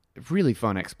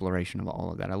exploration of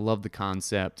all of that. I love the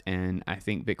concept, and I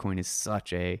think Bitcoin is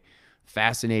such a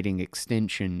fascinating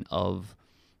extension of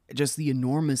just the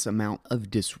enormous amount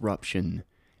of disruption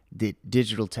that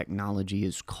digital technology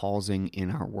is causing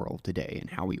in our world today,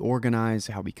 and how we organize,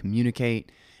 how we communicate,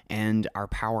 and our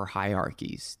power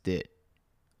hierarchies that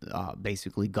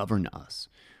basically govern us.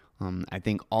 I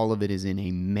think all of it is in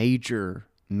a major,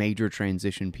 major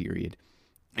transition period,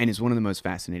 and it's one of the most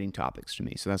fascinating topics to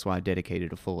me. So that's why I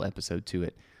dedicated a full episode to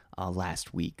it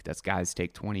last week. That's Guys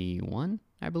Take 21,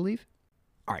 I believe.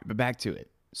 All right, but back to it.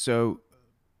 So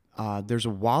there's a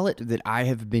wallet that I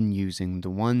have been using.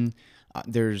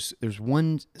 There's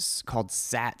one called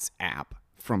Sats app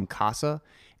from Casa,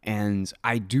 and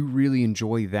I do really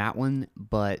enjoy that one,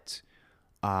 but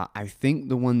I think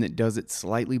the one that does it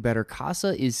slightly better,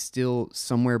 Casa, is still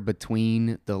somewhere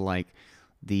between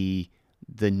the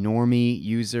normie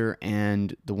user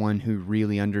and the one who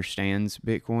really understands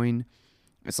Bitcoin.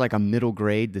 It's like a middle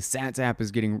grade. The Sats app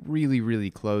is getting really, really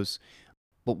close.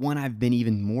 But one I've been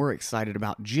even more excited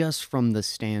about, just from the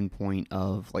standpoint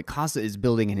of, like, Casa is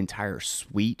building an entire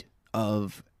suite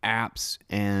of apps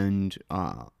and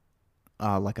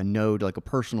like a node, like a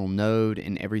personal node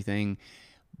and everything.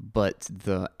 But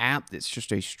the app that's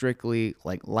just a strictly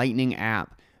like Lightning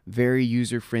app, very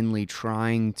user friendly,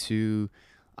 trying to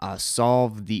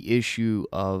solve the issue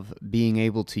of being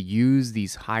able to use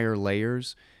these higher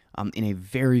layers in a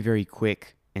very, very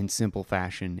quick and simple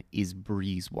fashion, is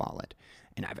Breeze Wallet.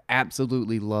 And I've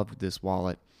absolutely loved this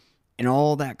wallet. And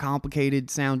all that complicated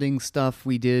sounding stuff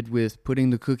we did with putting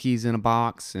the cookies in a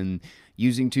box and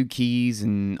using two keys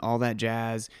and all that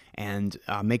jazz, and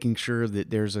making sure that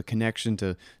there's a connection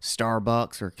to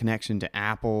Starbucks or connection to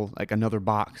Apple, like another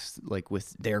box like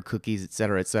with their cookies,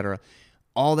 etc., etc.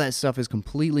 All that stuff is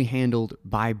completely handled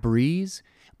by Breeze,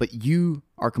 but you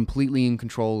are completely in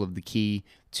control of the key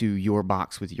to your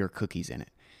box with your cookies in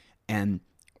it. And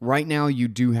right now, you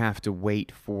do have to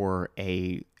wait for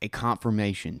a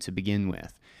confirmation to begin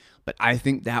with. But I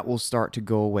think that will start to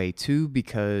go away too,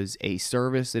 because a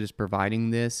service that is providing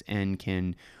this and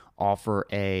can offer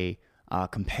a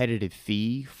competitive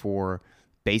fee for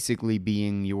basically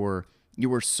being your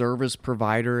service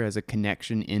provider as a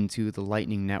connection into the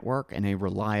Lightning Network, and a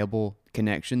reliable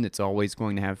connection that's always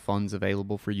going to have funds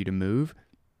available for you to move.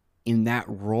 In that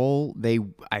role,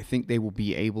 I think they will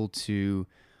be able to,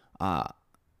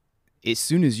 as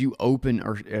soon as you open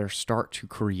or start to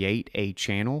create a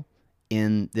channel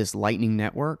in this Lightning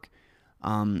Network,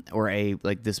 or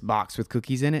this box with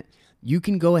cookies in it, you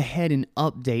can go ahead and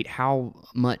update how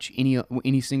much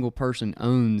any single person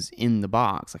owns in the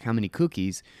box, like how many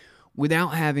cookies, without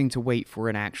having to wait for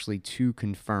it actually to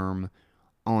confirm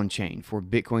on chain, for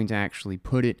Bitcoin to actually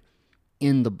put it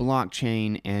in the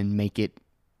blockchain and make it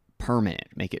permanent,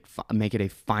 make it a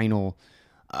final,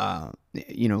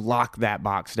 lock that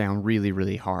box down really,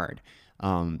 really hard.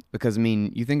 Because, I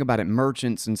mean, you think about it,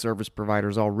 merchants and service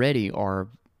providers already are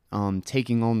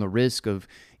taking on the risk of,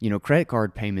 credit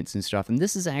card payments and stuff. And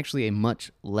this is actually a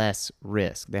much less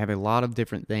risk. They have a lot of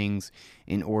different things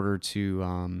in order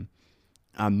to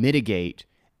mitigate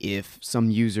if some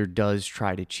user does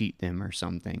try to cheat them or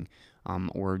something,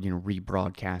 or,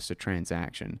 rebroadcast a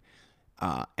transaction.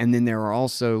 And then there are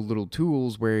also little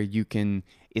tools where you can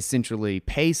essentially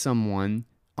pay someone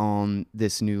on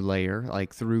this new layer,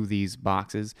 like through these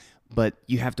boxes, but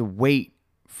you have to wait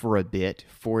for a bit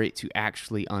for it to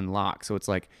actually unlock. So it's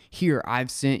like, here,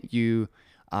 I've sent you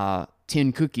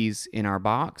 10 cookies in our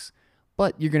box,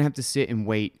 but you're going to have to sit and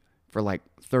wait for like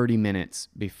 30 minutes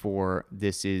before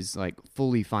this is like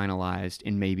fully finalized,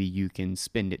 and maybe you can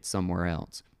spend it somewhere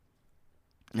else.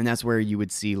 And that's where you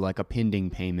would see like a pending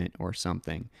payment or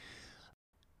something.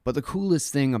 But the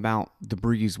coolest thing about the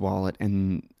Breeze wallet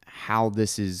and how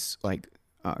this is like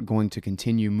going to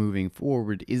continue moving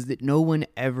forward is that no one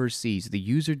ever sees, the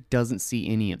user doesn't see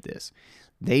any of this.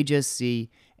 They just see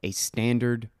a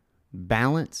standard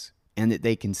balance and that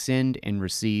they can send and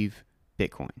receive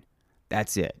Bitcoin.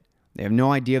 That's it. They have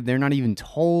no idea. They're not even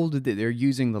told that they're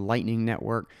using the Lightning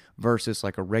Network versus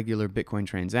like a regular Bitcoin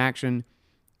transaction.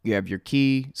 You have your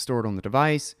key stored on the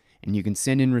device and you can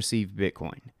send and receive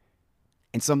Bitcoin.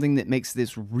 And something that makes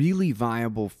this really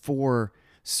viable for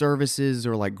services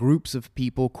or like groups of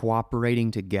people cooperating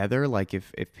together, like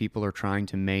if people are trying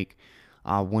to make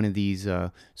one of these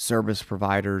service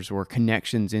providers or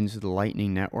connections into the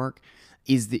Lightning Network,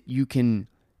 is that you can,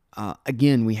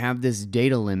 again, we have this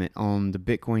data limit on the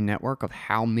Bitcoin network of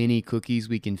how many cookies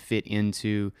we can fit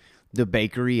into the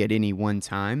bakery at any one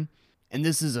time. And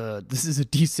this is a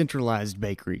decentralized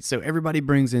bakery. So everybody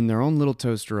brings in their own little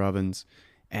toaster ovens,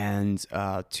 and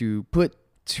to put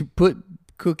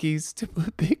cookies, to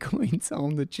put Bitcoins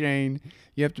on the chain,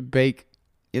 you have to bake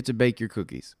your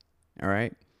cookies. All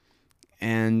right?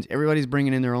 And everybody's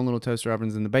bringing in their own little toaster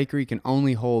ovens, and the bakery can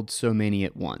only hold so many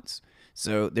at once.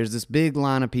 So there's this big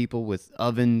line of people with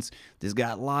ovens that's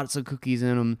got lots of cookies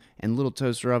in them, and little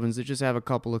toaster ovens that just have a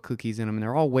couple of cookies in them, and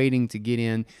they're all waiting to get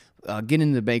into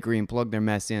the bakery and plug their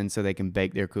mess in so they can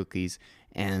bake their cookies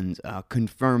and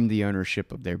confirm the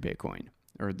ownership of their Bitcoin,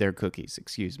 or their cookies,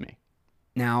 excuse me.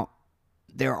 Now,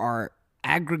 there are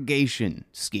aggregation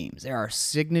schemes. There are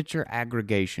signature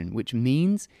aggregation, which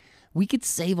means we could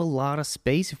save a lot of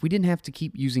space if we didn't have to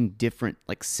keep using different,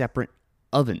 like separate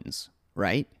ovens,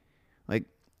 right? Like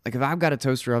if I've got a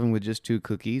toaster oven with just 2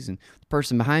 cookies and the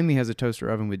person behind me has a toaster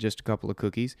oven with just a couple of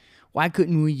cookies, why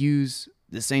couldn't we use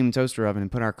the same toaster oven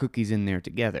and put our cookies in there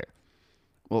together?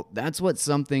 Well, that's what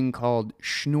something called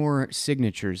Schnorr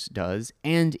signatures does,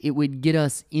 and it would get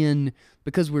us in,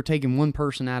 because we're taking one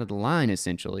person out of the line,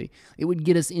 essentially, it would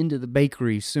get us into the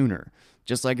bakery sooner.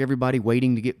 Just like everybody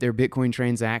waiting to get their Bitcoin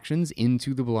transactions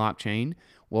into the blockchain,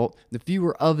 well, the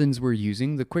fewer ovens we're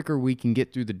using, the quicker we can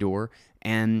get through the door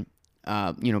and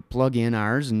plug in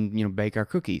ours and bake our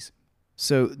cookies.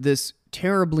 So this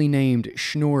terribly named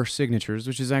Schnorr signatures,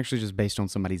 which is actually just based on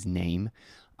somebody's name,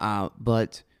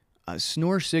 but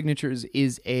Schnorr signatures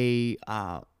is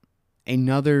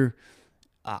another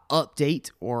update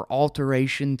or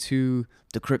alteration to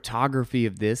the cryptography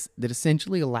of this that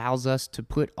essentially allows us to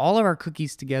put all of our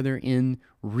cookies together in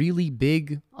really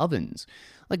big ovens.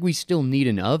 Like, we still need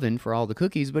an oven for all the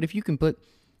cookies, but if you can put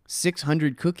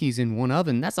 600 cookies in one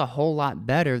oven, that's a whole lot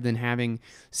better than having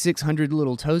 600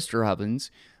 little toaster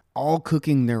ovens all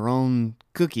cooking their own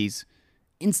cookies.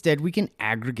 Instead, we can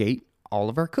aggregate all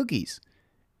of our cookies.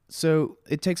 So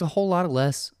it takes a whole lot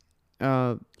less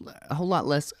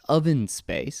oven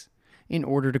space in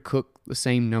order to cook the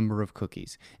same number of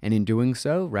cookies. And in doing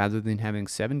so, rather than having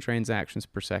 7 transactions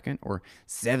per second or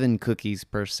 7 cookies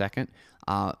per second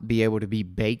be able to be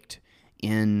baked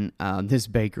in this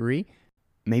bakery,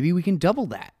 maybe we can double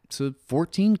that. So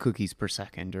 14 cookies per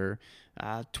second or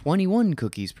 21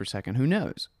 cookies per second, who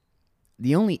knows?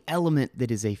 The only element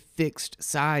that is a fixed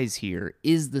size here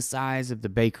is the size of the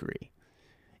bakery.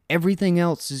 Everything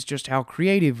else is just how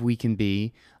creative we can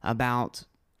be about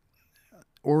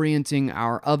orienting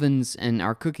our ovens and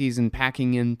our cookies and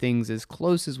packing in things as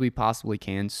close as we possibly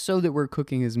can so that we're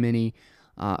cooking as many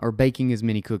or baking as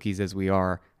many cookies as we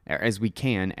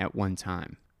can at one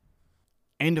time.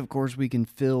 And of course, we can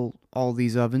fill all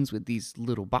these ovens with these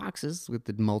little boxes with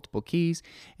the multiple keys,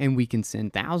 and we can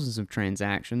send thousands of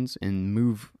transactions and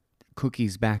move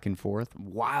cookies back and forth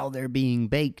while they're being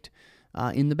baked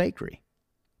in the bakery.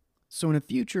 So in a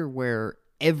future where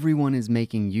everyone is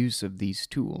making use of these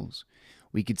tools,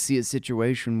 we could see a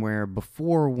situation where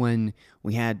before, when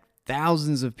we had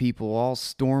thousands of people all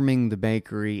storming the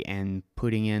bakery and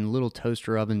putting in little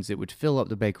toaster ovens that would fill up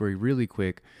the bakery really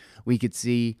quick, we could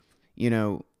see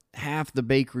half the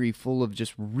bakery full of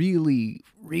just really,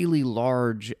 really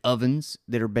large ovens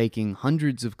that are baking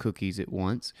hundreds of cookies at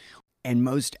once. And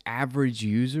most average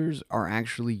users are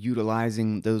actually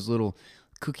utilizing those little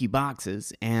cookie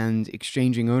boxes and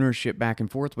exchanging ownership back and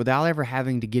forth without ever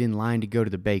having to get in line to go to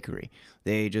the bakery.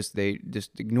 They just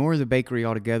ignore the bakery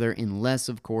altogether, unless,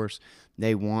 of course,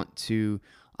 they want to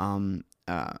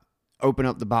open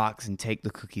up the box and take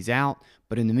the cookies out.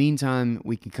 But in the meantime,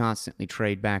 we can constantly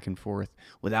trade back and forth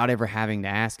without ever having to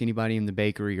ask anybody in the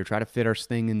bakery or try to fit our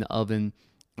thing in the oven.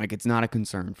 Like, it's not a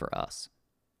concern for us.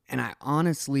 And I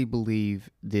honestly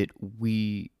believe that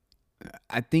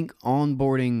I think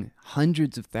onboarding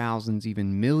hundreds of thousands,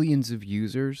 even millions of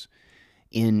users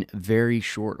in very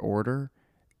short order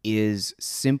is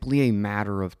simply a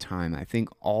matter of time. I think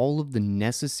all of the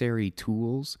necessary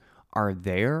tools are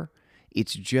there.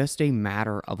 It's just a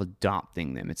matter of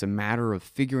adopting them. It's a matter of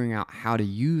figuring out how to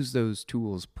use those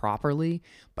tools properly.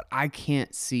 But I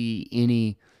can't see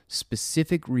any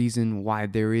specific reason why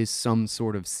there is some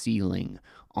sort of ceiling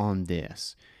on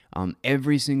this.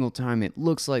 Every single time it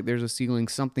looks like there's a ceiling,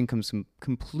 something comes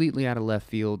completely out of left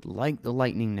field, like the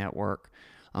Lightning Network,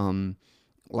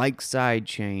 like side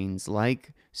chains,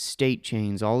 like state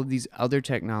chains, all of these other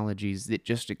technologies that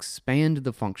just expand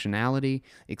the functionality,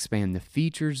 expand the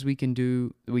features we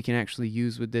can actually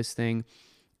use with this thing.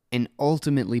 And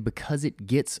ultimately, because it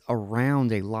gets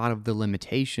around a lot of the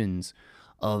limitations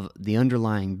of the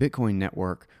underlying Bitcoin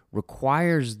network,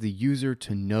 requires the user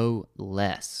to know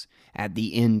less at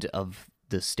the end of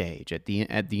the stage, at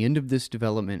the end of this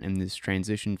development and this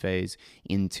transition phase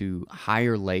into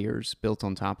higher layers built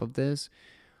on top of this.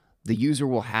 The user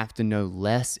will have to know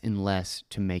less and less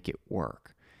to make it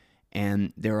work.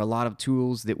 And there are a lot of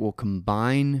tools that will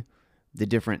combine the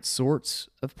different sorts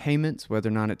of payments, whether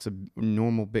or not it's a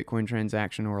normal Bitcoin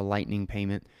transaction or a Lightning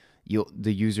payment.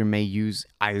 The user may use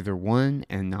either one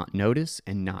and not notice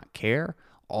and not care.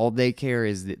 All they care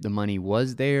is that the money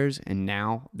was theirs and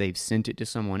now they've sent it to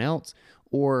someone else,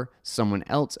 or someone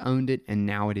else owned it and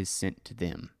now it is sent to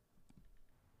them.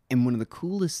 And one of the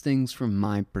coolest things from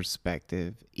my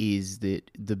perspective is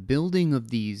that the building of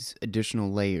these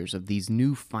additional layers, of these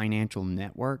new financial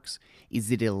networks, is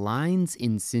it aligns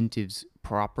incentives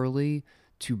properly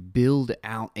to build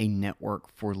out a network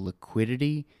for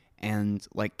liquidity and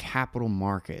like capital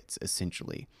markets,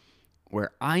 essentially,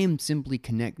 where I am simply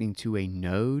connecting to a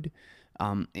node.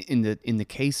 In the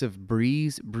case of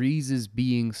Breeze is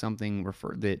being something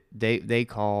that they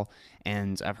call,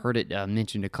 and I've heard it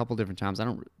mentioned a couple different times. I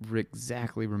don't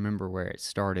exactly remember where it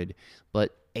started,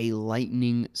 but a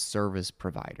Lightning service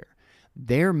provider.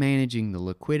 They're managing the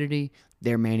liquidity,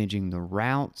 they're managing the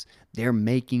routes, they're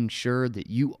making sure that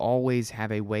you always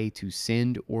have a way to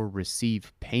send or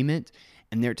receive payment,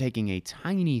 and they're taking a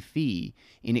tiny fee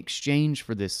in exchange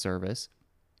for this service.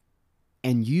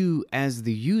 And you, as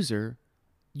the user,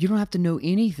 you don't have to know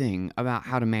anything about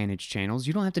how to manage channels.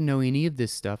 You don't have to know any of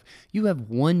this stuff. You have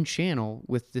one channel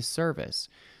with this service.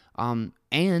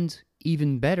 And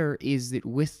even better is that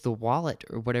with the wallet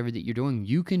or whatever that you're doing,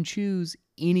 you can choose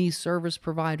any service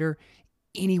provider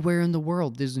anywhere in the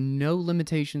world. There's no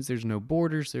limitations. There's no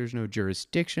borders. There's no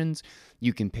jurisdictions.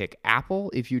 You can pick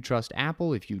Apple if you trust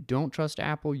Apple. If you don't trust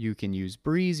Apple, you can use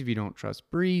Breeze. If you don't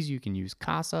trust Breeze, you can use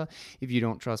Casa. If you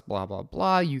don't trust blah, blah,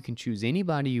 blah, you can choose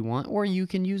anybody you want, or you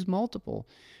can use multiple.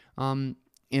 And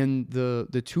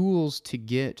the tools to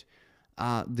get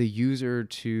the user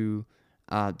to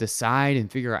decide and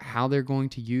figure out how they're going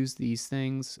to use these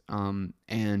things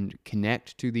and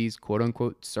connect to these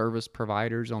quote-unquote service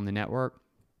providers on the network.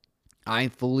 I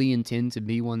fully intend to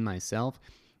be one myself.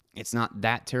 It's not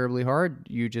that terribly hard.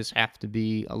 You just have to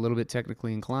be a little bit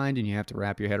technically inclined, and you have to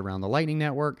wrap your head around the Lightning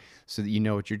Network so that you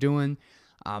know what you're doing.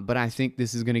 But I think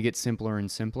this is going to get simpler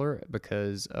and simpler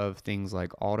because of things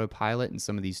like Autopilot and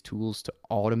some of these tools to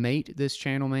automate this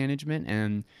channel management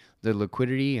and the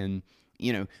liquidity and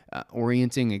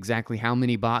orienting exactly how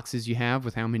many boxes you have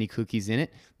with how many cookies in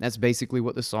it. That's basically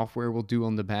what the software will do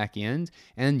on the back end.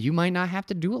 And you might not have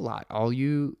to do a lot.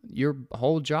 Your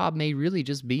whole job may really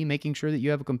just be making sure that you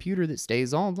have a computer that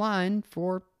stays online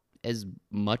for as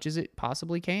much as it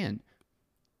possibly can.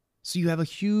 So you have a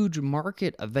huge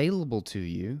market available to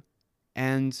you.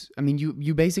 And I mean,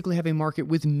 you basically have a market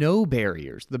with no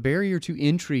barriers. The barrier to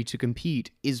entry to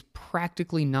compete is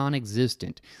practically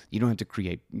non-existent. You don't have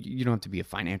to be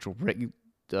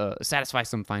a satisfy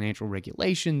some financial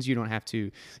regulations. You're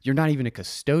not even a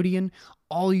custodian.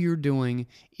 All you're doing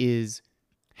is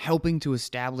helping to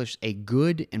establish a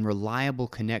good and reliable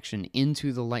connection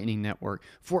into the Lightning Network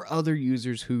for other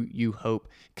users who you hope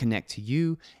connect to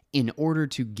you in order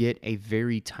to get a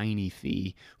very tiny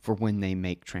fee for when they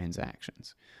make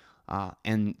transactions.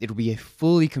 And it'll be a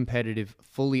fully competitive,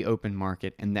 fully open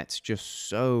market, and that's just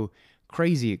so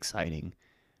crazy exciting.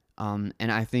 And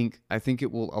I think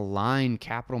it will align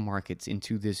capital markets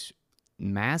into this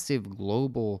massive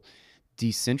global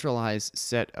decentralized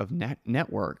set of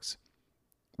networks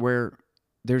where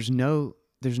there's no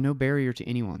barrier to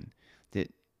anyone,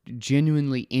 that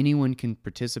genuinely anyone can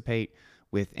participate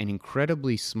with an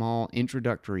incredibly small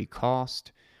introductory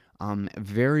cost,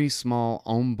 very small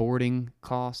onboarding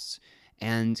costs,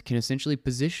 and can essentially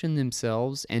position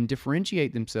themselves and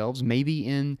differentiate themselves maybe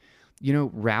in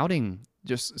routing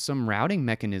just some routing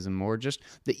mechanism, or just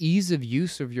the ease of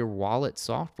use of your wallet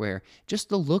software, just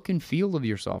the look and feel of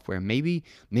your software. Maybe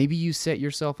you set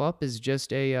yourself up as just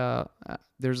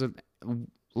there's a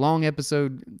long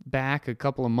episode back, a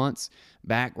couple of months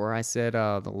back, where I said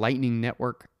the Lightning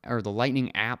Network or the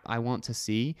Lightning app I want to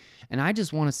see. And I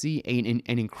just want to see an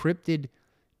encrypted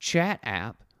chat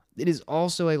app that is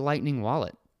also a Lightning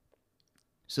wallet,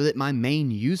 so that my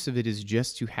main use of it is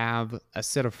just to have a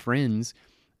set of friends,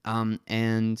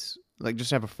 and like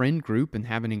just have a friend group and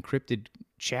have an encrypted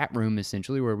chat room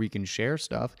essentially where we can share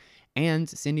stuff and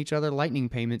send each other Lightning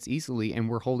payments easily, and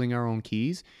we're holding our own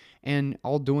keys and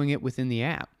all doing it within the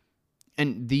app.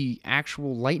 And the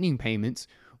actual Lightning payments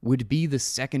would be the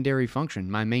secondary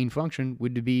function. My main function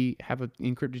would be have an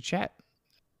encrypted chat.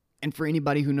 And for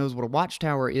anybody who knows what a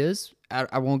watchtower is,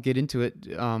 I won't get into it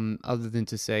other than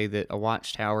to say that a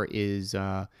watchtower is,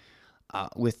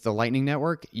 with the Lightning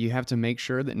Network, you have to make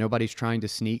sure that nobody's trying to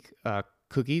sneak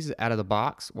cookies out of the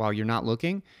box while you're not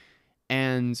looking.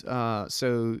 And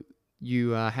so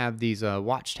you have these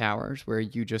watchtowers where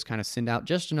you just kind of send out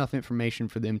just enough information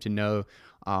for them to know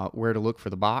where to look for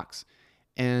the box.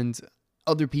 And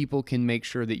other people can make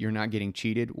sure that you're not getting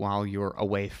cheated while you're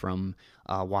away from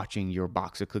watching your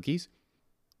box of cookies.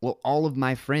 Well, all of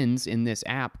my friends in this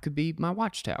app could be my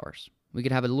watchtowers. We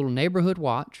could have a little neighborhood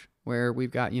watch where we've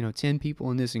got, 10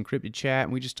 people in this encrypted chat,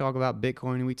 and we just talk about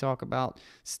Bitcoin, and we talk about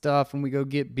stuff, and we go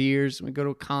get beers, and we go to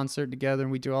a concert together,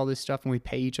 and we do all this stuff, and we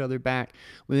pay each other back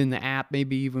within the app.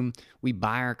 Maybe even we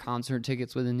buy our concert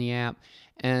tickets within the app.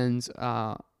 And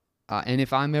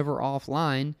if I'm ever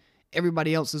offline,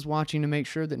 everybody else is watching to make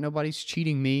sure that nobody's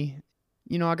cheating me.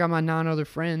 I got my 9 other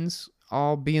friends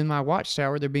all being my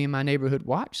watchtower. They're being my neighborhood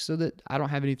watch, so that I don't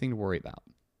have anything to worry about.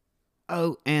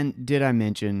 Oh, and did I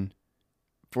mention,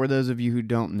 for those of you who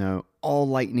don't know, all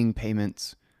Lightning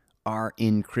payments are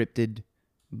encrypted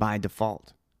by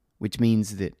default, which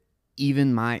means that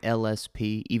even my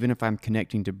LSP, even if I'm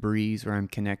connecting to Breeze or I'm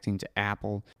connecting to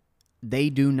Apple, they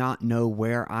do not know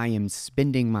where I am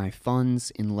spending my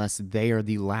funds unless they are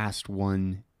the last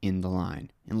one in the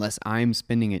line. Unless I'm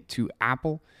spending it to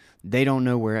Apple, they don't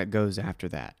know where it goes after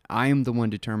that. I am the one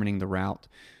determining the route.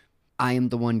 I am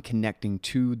the one connecting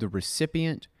to the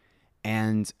recipient,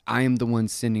 and I am the one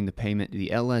sending the payment. The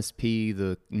LSP,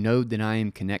 the node that I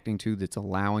am connecting to that's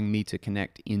allowing me to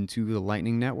connect into the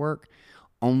Lightning Network,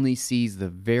 only sees the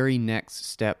very next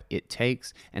step it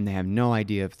takes, and they have no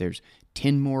idea if there's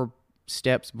 10 more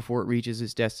steps before it reaches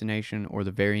its destination or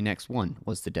the very next one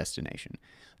was the destination.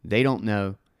 They don't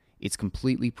know. It's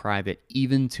completely private,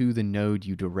 even to the node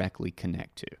you directly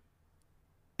connect to.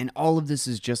 And all of this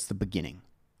is just the beginning.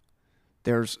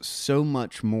 There's so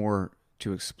much more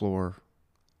to explore.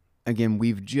 Again,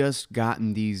 we've just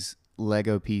gotten these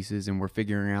Lego pieces, and we're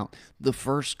figuring out the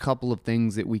first couple of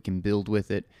things that we can build with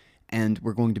it. And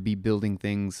we're going to be building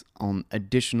things on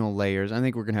additional layers. I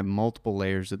think we're going to have multiple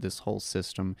layers of this whole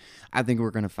system. I think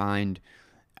we're going to find,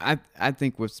 I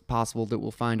think what's possible that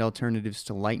we'll find alternatives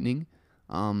to Lightning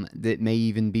that may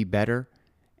even be better.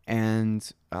 And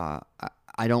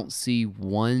I don't see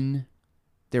one.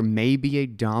 There may be a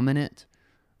dominant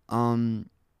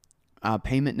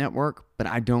payment network, but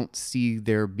I don't see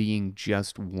there being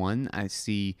just one. I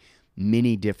see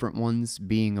many different ones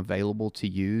being available to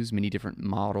use, many different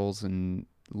models and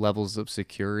levels of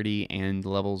security and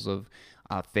levels of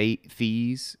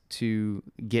fees to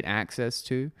get access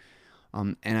to.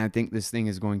 And I think this thing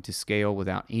is going to scale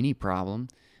without any problem.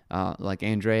 Like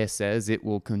Andreas says, it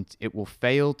will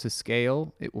fail to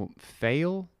scale. It will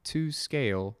fail to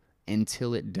scale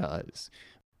until it does.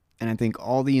 And I think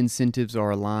all the incentives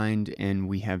are aligned, and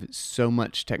we have so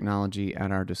much technology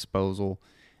at our disposal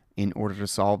in order to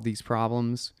solve these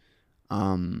problems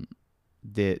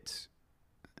that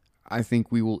I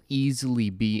think we will easily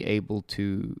be able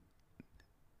to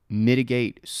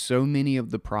mitigate so many of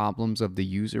the problems of the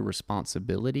user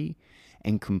responsibility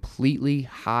and completely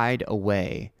hide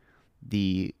away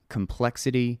the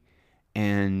complexity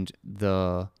and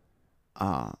the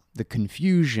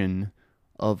confusion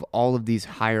of all of these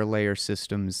higher layer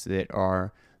systems that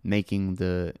are making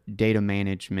the data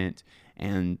management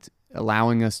and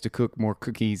allowing us to cook more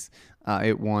cookies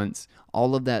at once.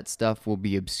 All of that stuff will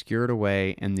be obscured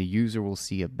away, and the user will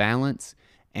see a balance,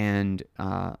 and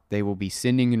they will be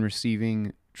sending and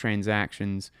receiving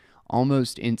transactions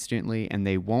almost instantly, and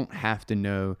they won't have to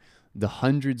know the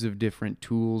hundreds of different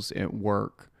tools at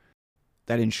work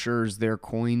that ensures their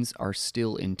coins are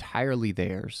still entirely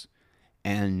theirs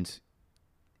and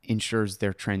ensures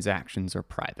their transactions are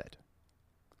private.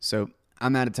 So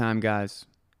I'm out of time, guys.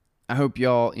 I hope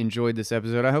y'all enjoyed this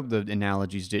episode. I hope the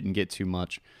analogies didn't get too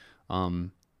much.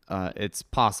 it's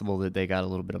possible that they got a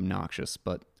little bit obnoxious,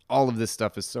 but all of this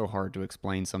stuff is so hard to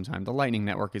explain sometimes. The Lightning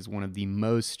Network is one of the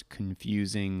most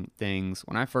confusing things.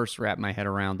 When I first wrapped my head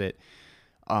around it,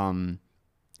 um,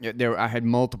 I had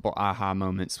multiple aha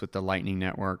moments with the Lightning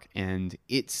Network, and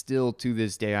it's still to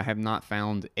this day, I have not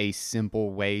found a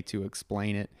simple way to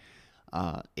explain it.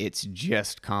 It's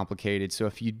just complicated. So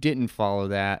if you didn't follow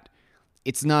that,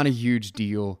 it's not a huge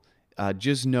deal.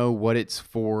 Just know what it's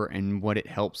for and what it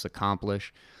helps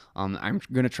accomplish. I'm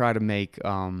going to try to make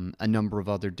a number of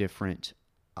other different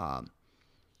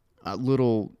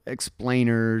little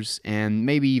explainers and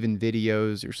maybe even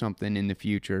videos or something in the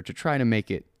future to try to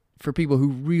make it for people who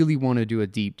really want to do a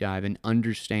deep dive and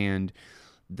understand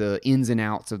the ins and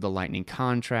outs of the Lightning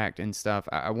contract and stuff.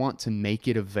 I want to make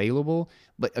it available,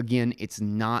 but again, it's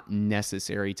not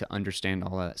necessary to understand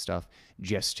all that stuff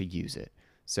just to use it.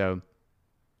 So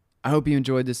I hope you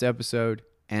enjoyed this episode,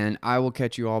 and I will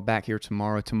catch you all back here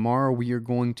tomorrow. Tomorrow we are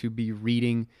going to be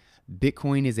reading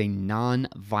Bitcoin is a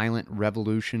Non-Violent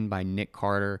Revolution by Nick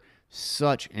Carter.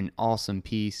 Such an awesome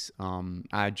piece.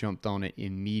 I jumped on it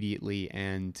immediately,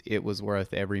 and it was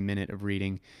worth every minute of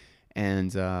reading.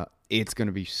 And it's going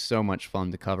to be so much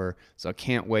fun to cover. So I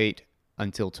can't wait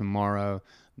until tomorrow.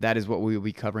 That is what we will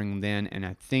be covering then. And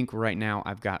I think right now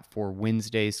I've got for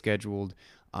Wednesday scheduled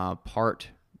part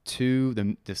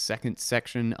 2, the second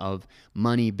section of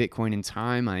Money, Bitcoin, and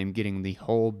Time. I am getting the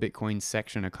whole Bitcoin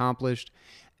section accomplished.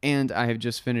 And I have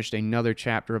just finished another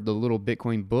chapter of the Little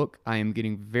Bitcoin book. I am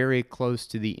getting very close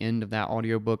to the end of that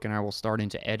audiobook, and I will start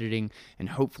into editing. And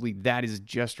hopefully that is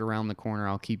just around the corner.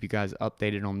 I'll keep you guys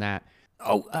updated on that.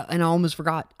 Oh, and I almost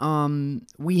forgot.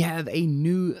 We have a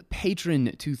new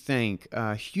patron to thank.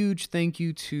 A huge thank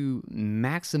you to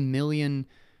Maximilian.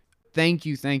 Thank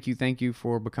you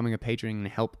for becoming a patron and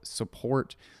help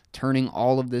support turning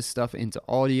all of this stuff into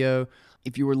audio.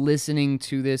 If you were listening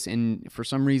to this and for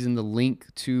some reason the link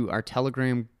to our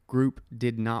Telegram group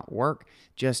did not work,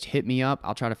 just hit me up.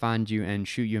 I'll try to find you and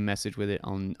shoot you a message with it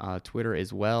on Twitter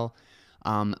as well.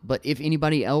 But if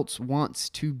anybody else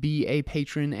wants to be a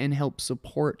patron and help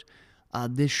support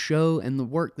this show and the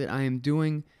work that I am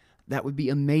doing, that would be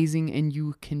amazing. And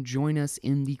you can join us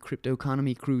in the Crypto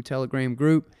Economy Crew Telegram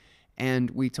group. And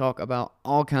we talk about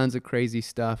all kinds of crazy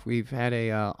stuff. We've had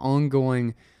a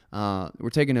ongoing, we're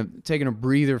taking a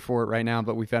breather for it right now,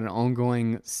 but we've had an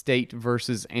ongoing state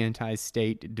versus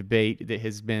anti-state debate that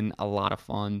has been a lot of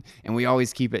fun. And we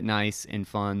always keep it nice and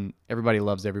fun. Everybody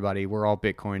loves everybody. We're all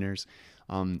Bitcoiners.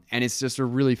 And it's just a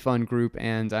really fun group.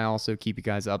 And I also keep you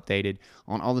guys updated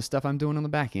on all the stuff I'm doing on the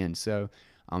back end. So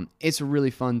it's a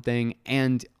really fun thing.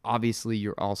 And obviously,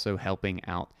 you're also helping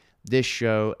out this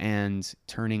show and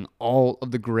turning all of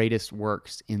the greatest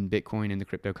works in Bitcoin and the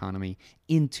crypto economy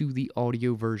into the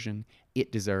audio version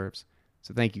it deserves.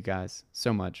 So thank you guys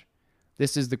so much.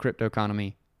 This is the Crypto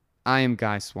Economy. I am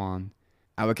Guy Swan.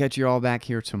 I will catch you all back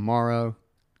here tomorrow.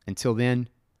 Until then,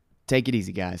 take it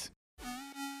easy, guys.